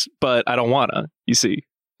is, but I don't wanna. You see.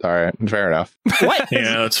 All right, fair enough. What?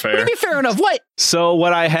 Yeah, that's What do you fair. mean fair enough? What? So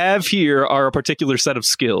what I have here are a particular set of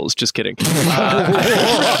skills. Just kidding. My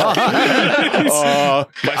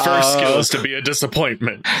first skill is to be a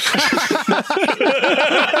disappointment.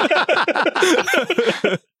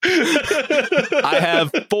 I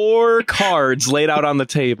have 4 cards laid out on the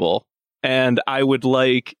table, and I would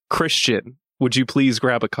like Christian. Would you please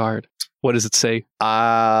grab a card? What does it say?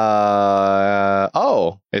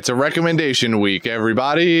 It's a recommendation week,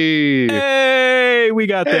 everybody. Hey, we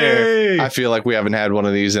got there. I feel like we haven't had one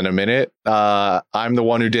of these in a minute. I'm the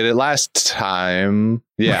one who did it last time.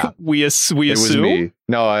 Yeah, We it was assume. me.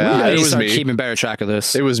 No, We gotta it was start me. keeping better track of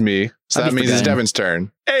this. It was me. So I'd that be means it's forgetting. Devin's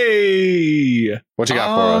turn. Hey! What you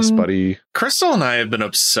got for us, buddy? Crystal and I have been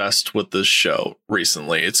obsessed with this show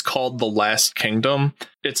recently. It's called The Last Kingdom.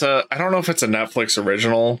 I don't know if it's a Netflix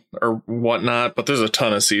original or whatnot, but there's a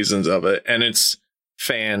ton of seasons of it, and it's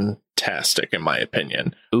fantastic in my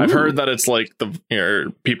opinion. I've Ooh. heard that it's like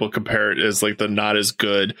people compare it as like the not as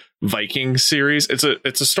good Viking series. It's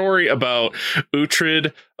a story about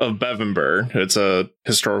Uhtred of Bebbanburg. It's a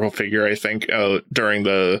historical figure, I think, during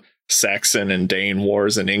the Saxon and Dane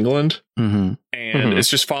wars in England. Mm-hmm. And it's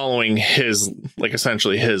just following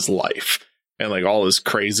essentially his life and like all this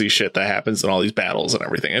crazy shit that happens in all these battles and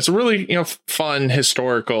everything. It's a really, fun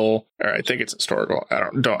historical, or I think it's historical. I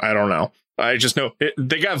don't know. I just know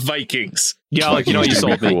they got Vikings. Yeah, like, you Vikings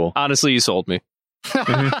sold would be me. cool. Honestly, you sold me.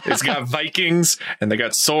 It's got Vikings and they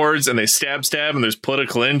got swords and they stab and there's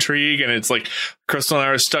political intrigue, and it's like Crystal and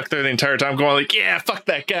I are stuck there the entire time going like, yeah, fuck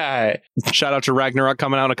that guy. Shout out to Ragnarok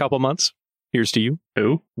coming out in a couple months. Here's to you.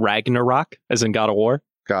 Who? Ragnarok, as in God of War.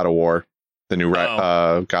 God of War, the new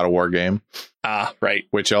God of War game. Right.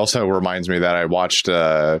 Which also reminds me that I watched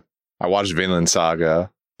Vinland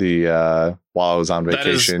Saga while I was on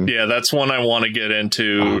vacation. That's one I want to get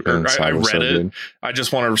into. I read it. Good. I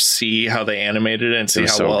just want to see how they animated it and see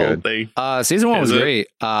how well good. They. Season 1 was great.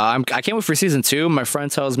 I can't wait for season 2. My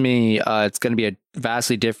friend tells me it's going to be a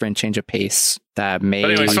vastly different change of pace. That may.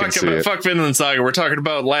 But anyways, fuck Vinland Saga. We're talking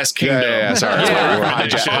about Last Kingdom. Yeah, sorry.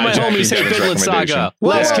 All my homies hate Vinland Saga.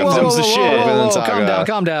 Last Kingdom's the shit. Vinland Saga.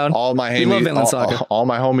 Calm down. All my homies, all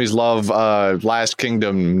my homies love Last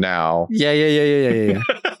Kingdom now. Yeah.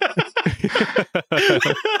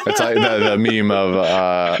 It's like the meme of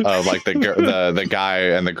like the guy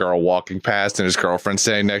and the girl walking past and his girlfriend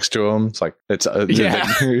standing next to him. It's like the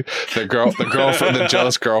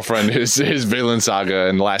jealous girlfriend is Vinland Saga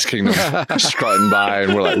and Last Kingdom strutting by,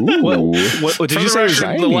 and we're like, ooh. What did you say?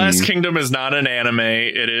 The Last Kingdom is not an anime.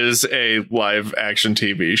 It is a live action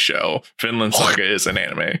TV show. Vinland Saga is an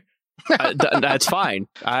anime. That's fine.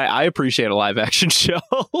 I appreciate a live action show.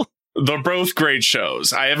 They're both great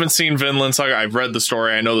shows. I haven't seen Vinland Saga. I've read the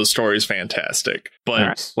story. I know the story is fantastic.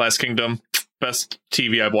 But Last Kingdom, best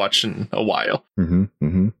TV I've watched in a while.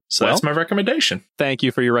 So that's my recommendation. Thank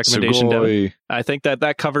you for your recommendation, Devin. I think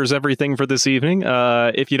that covers everything for this evening.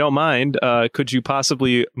 If you don't mind, could you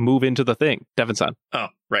possibly move into the thing, Devin-san? Oh,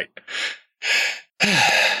 right.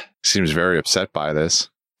 Seems very upset by this.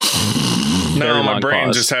 No, my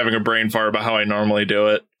brain's just having a brain fart about how I normally do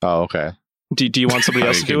it. Oh, okay. Do you want somebody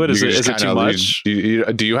else to do it? Is it too much? Do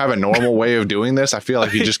you have a normal way of doing this? I feel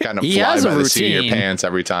like you just kind of fly by the seat of your pants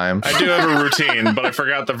every time. I do have a routine, but I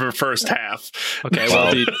forgot the first half. Okay, well,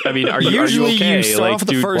 are you okay? You start off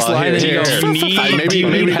the first line and you go,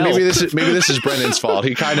 maybe this is Brendan's fault.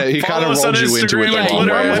 He kind of rolled you into it the wrong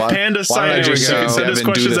way. Panda Sightings. You can send us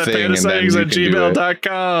questions at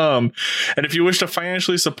pandasightings@gmail.com. And if you wish to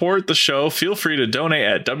financially support the show, feel free to donate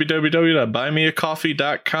at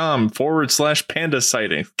www.buymeacoffee.com/Panda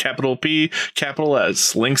Sighting. Capital P, capital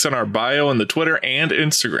S. Links in our bio in the Twitter and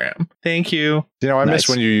Instagram. Thank you. You know, I miss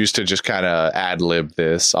when you used to just kind of ad lib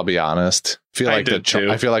this. I'll be honest. I feel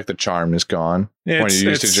like the charm is gone. When you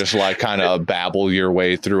used to just like kind of babble your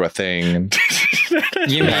way through a thing.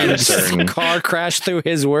 You mean car crash through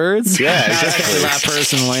his words? Yeah, exactly. Not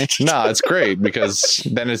personally. No, it's great because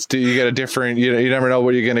then you get a different. You never know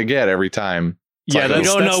what you're gonna get every time. You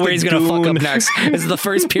don't know where he's going to fuck up next. Is it the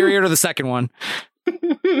first period or the second one?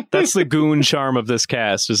 That's the goon charm of this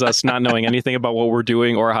cast, is us not knowing anything about what we're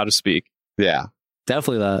doing or how to speak. Yeah.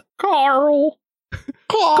 Definitely that. Carl!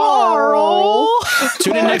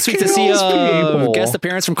 Tune in next week to see a guest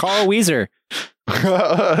appearance from Carl Weezer. Why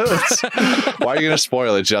are you going to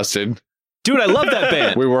spoil it, Justin? Dude, I love that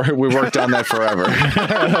band. We worked on that forever.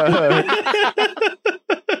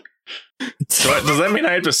 So does that mean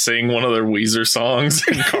I have to sing one of their Weezer songs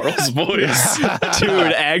in Carl's voice?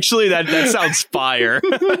 Dude, actually, that sounds fire.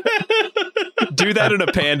 Do that in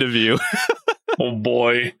a Panda view. Oh,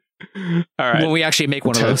 boy. All right. When we actually make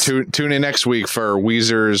one of those. Tune in next week for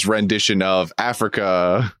Weezer's rendition of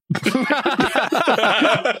Africa.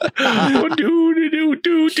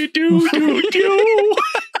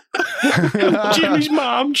 Jimmy's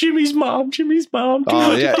mom.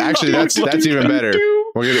 Oh yeah, actually that's even better.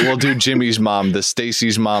 We'll do Jimmy's mom, the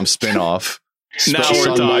Stacy's mom spinoff. Now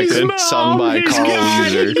we're talking. Sung by Carl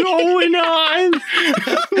Weezer. Going on.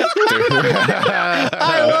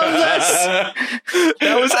 I love this.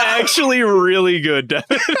 That was actually really good,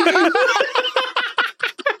 Devin.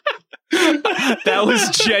 That was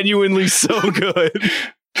genuinely so good.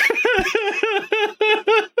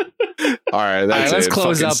 All right, let's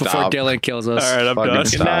close out before stop. Dylan kills us. All right, I'm done.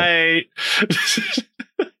 Good night.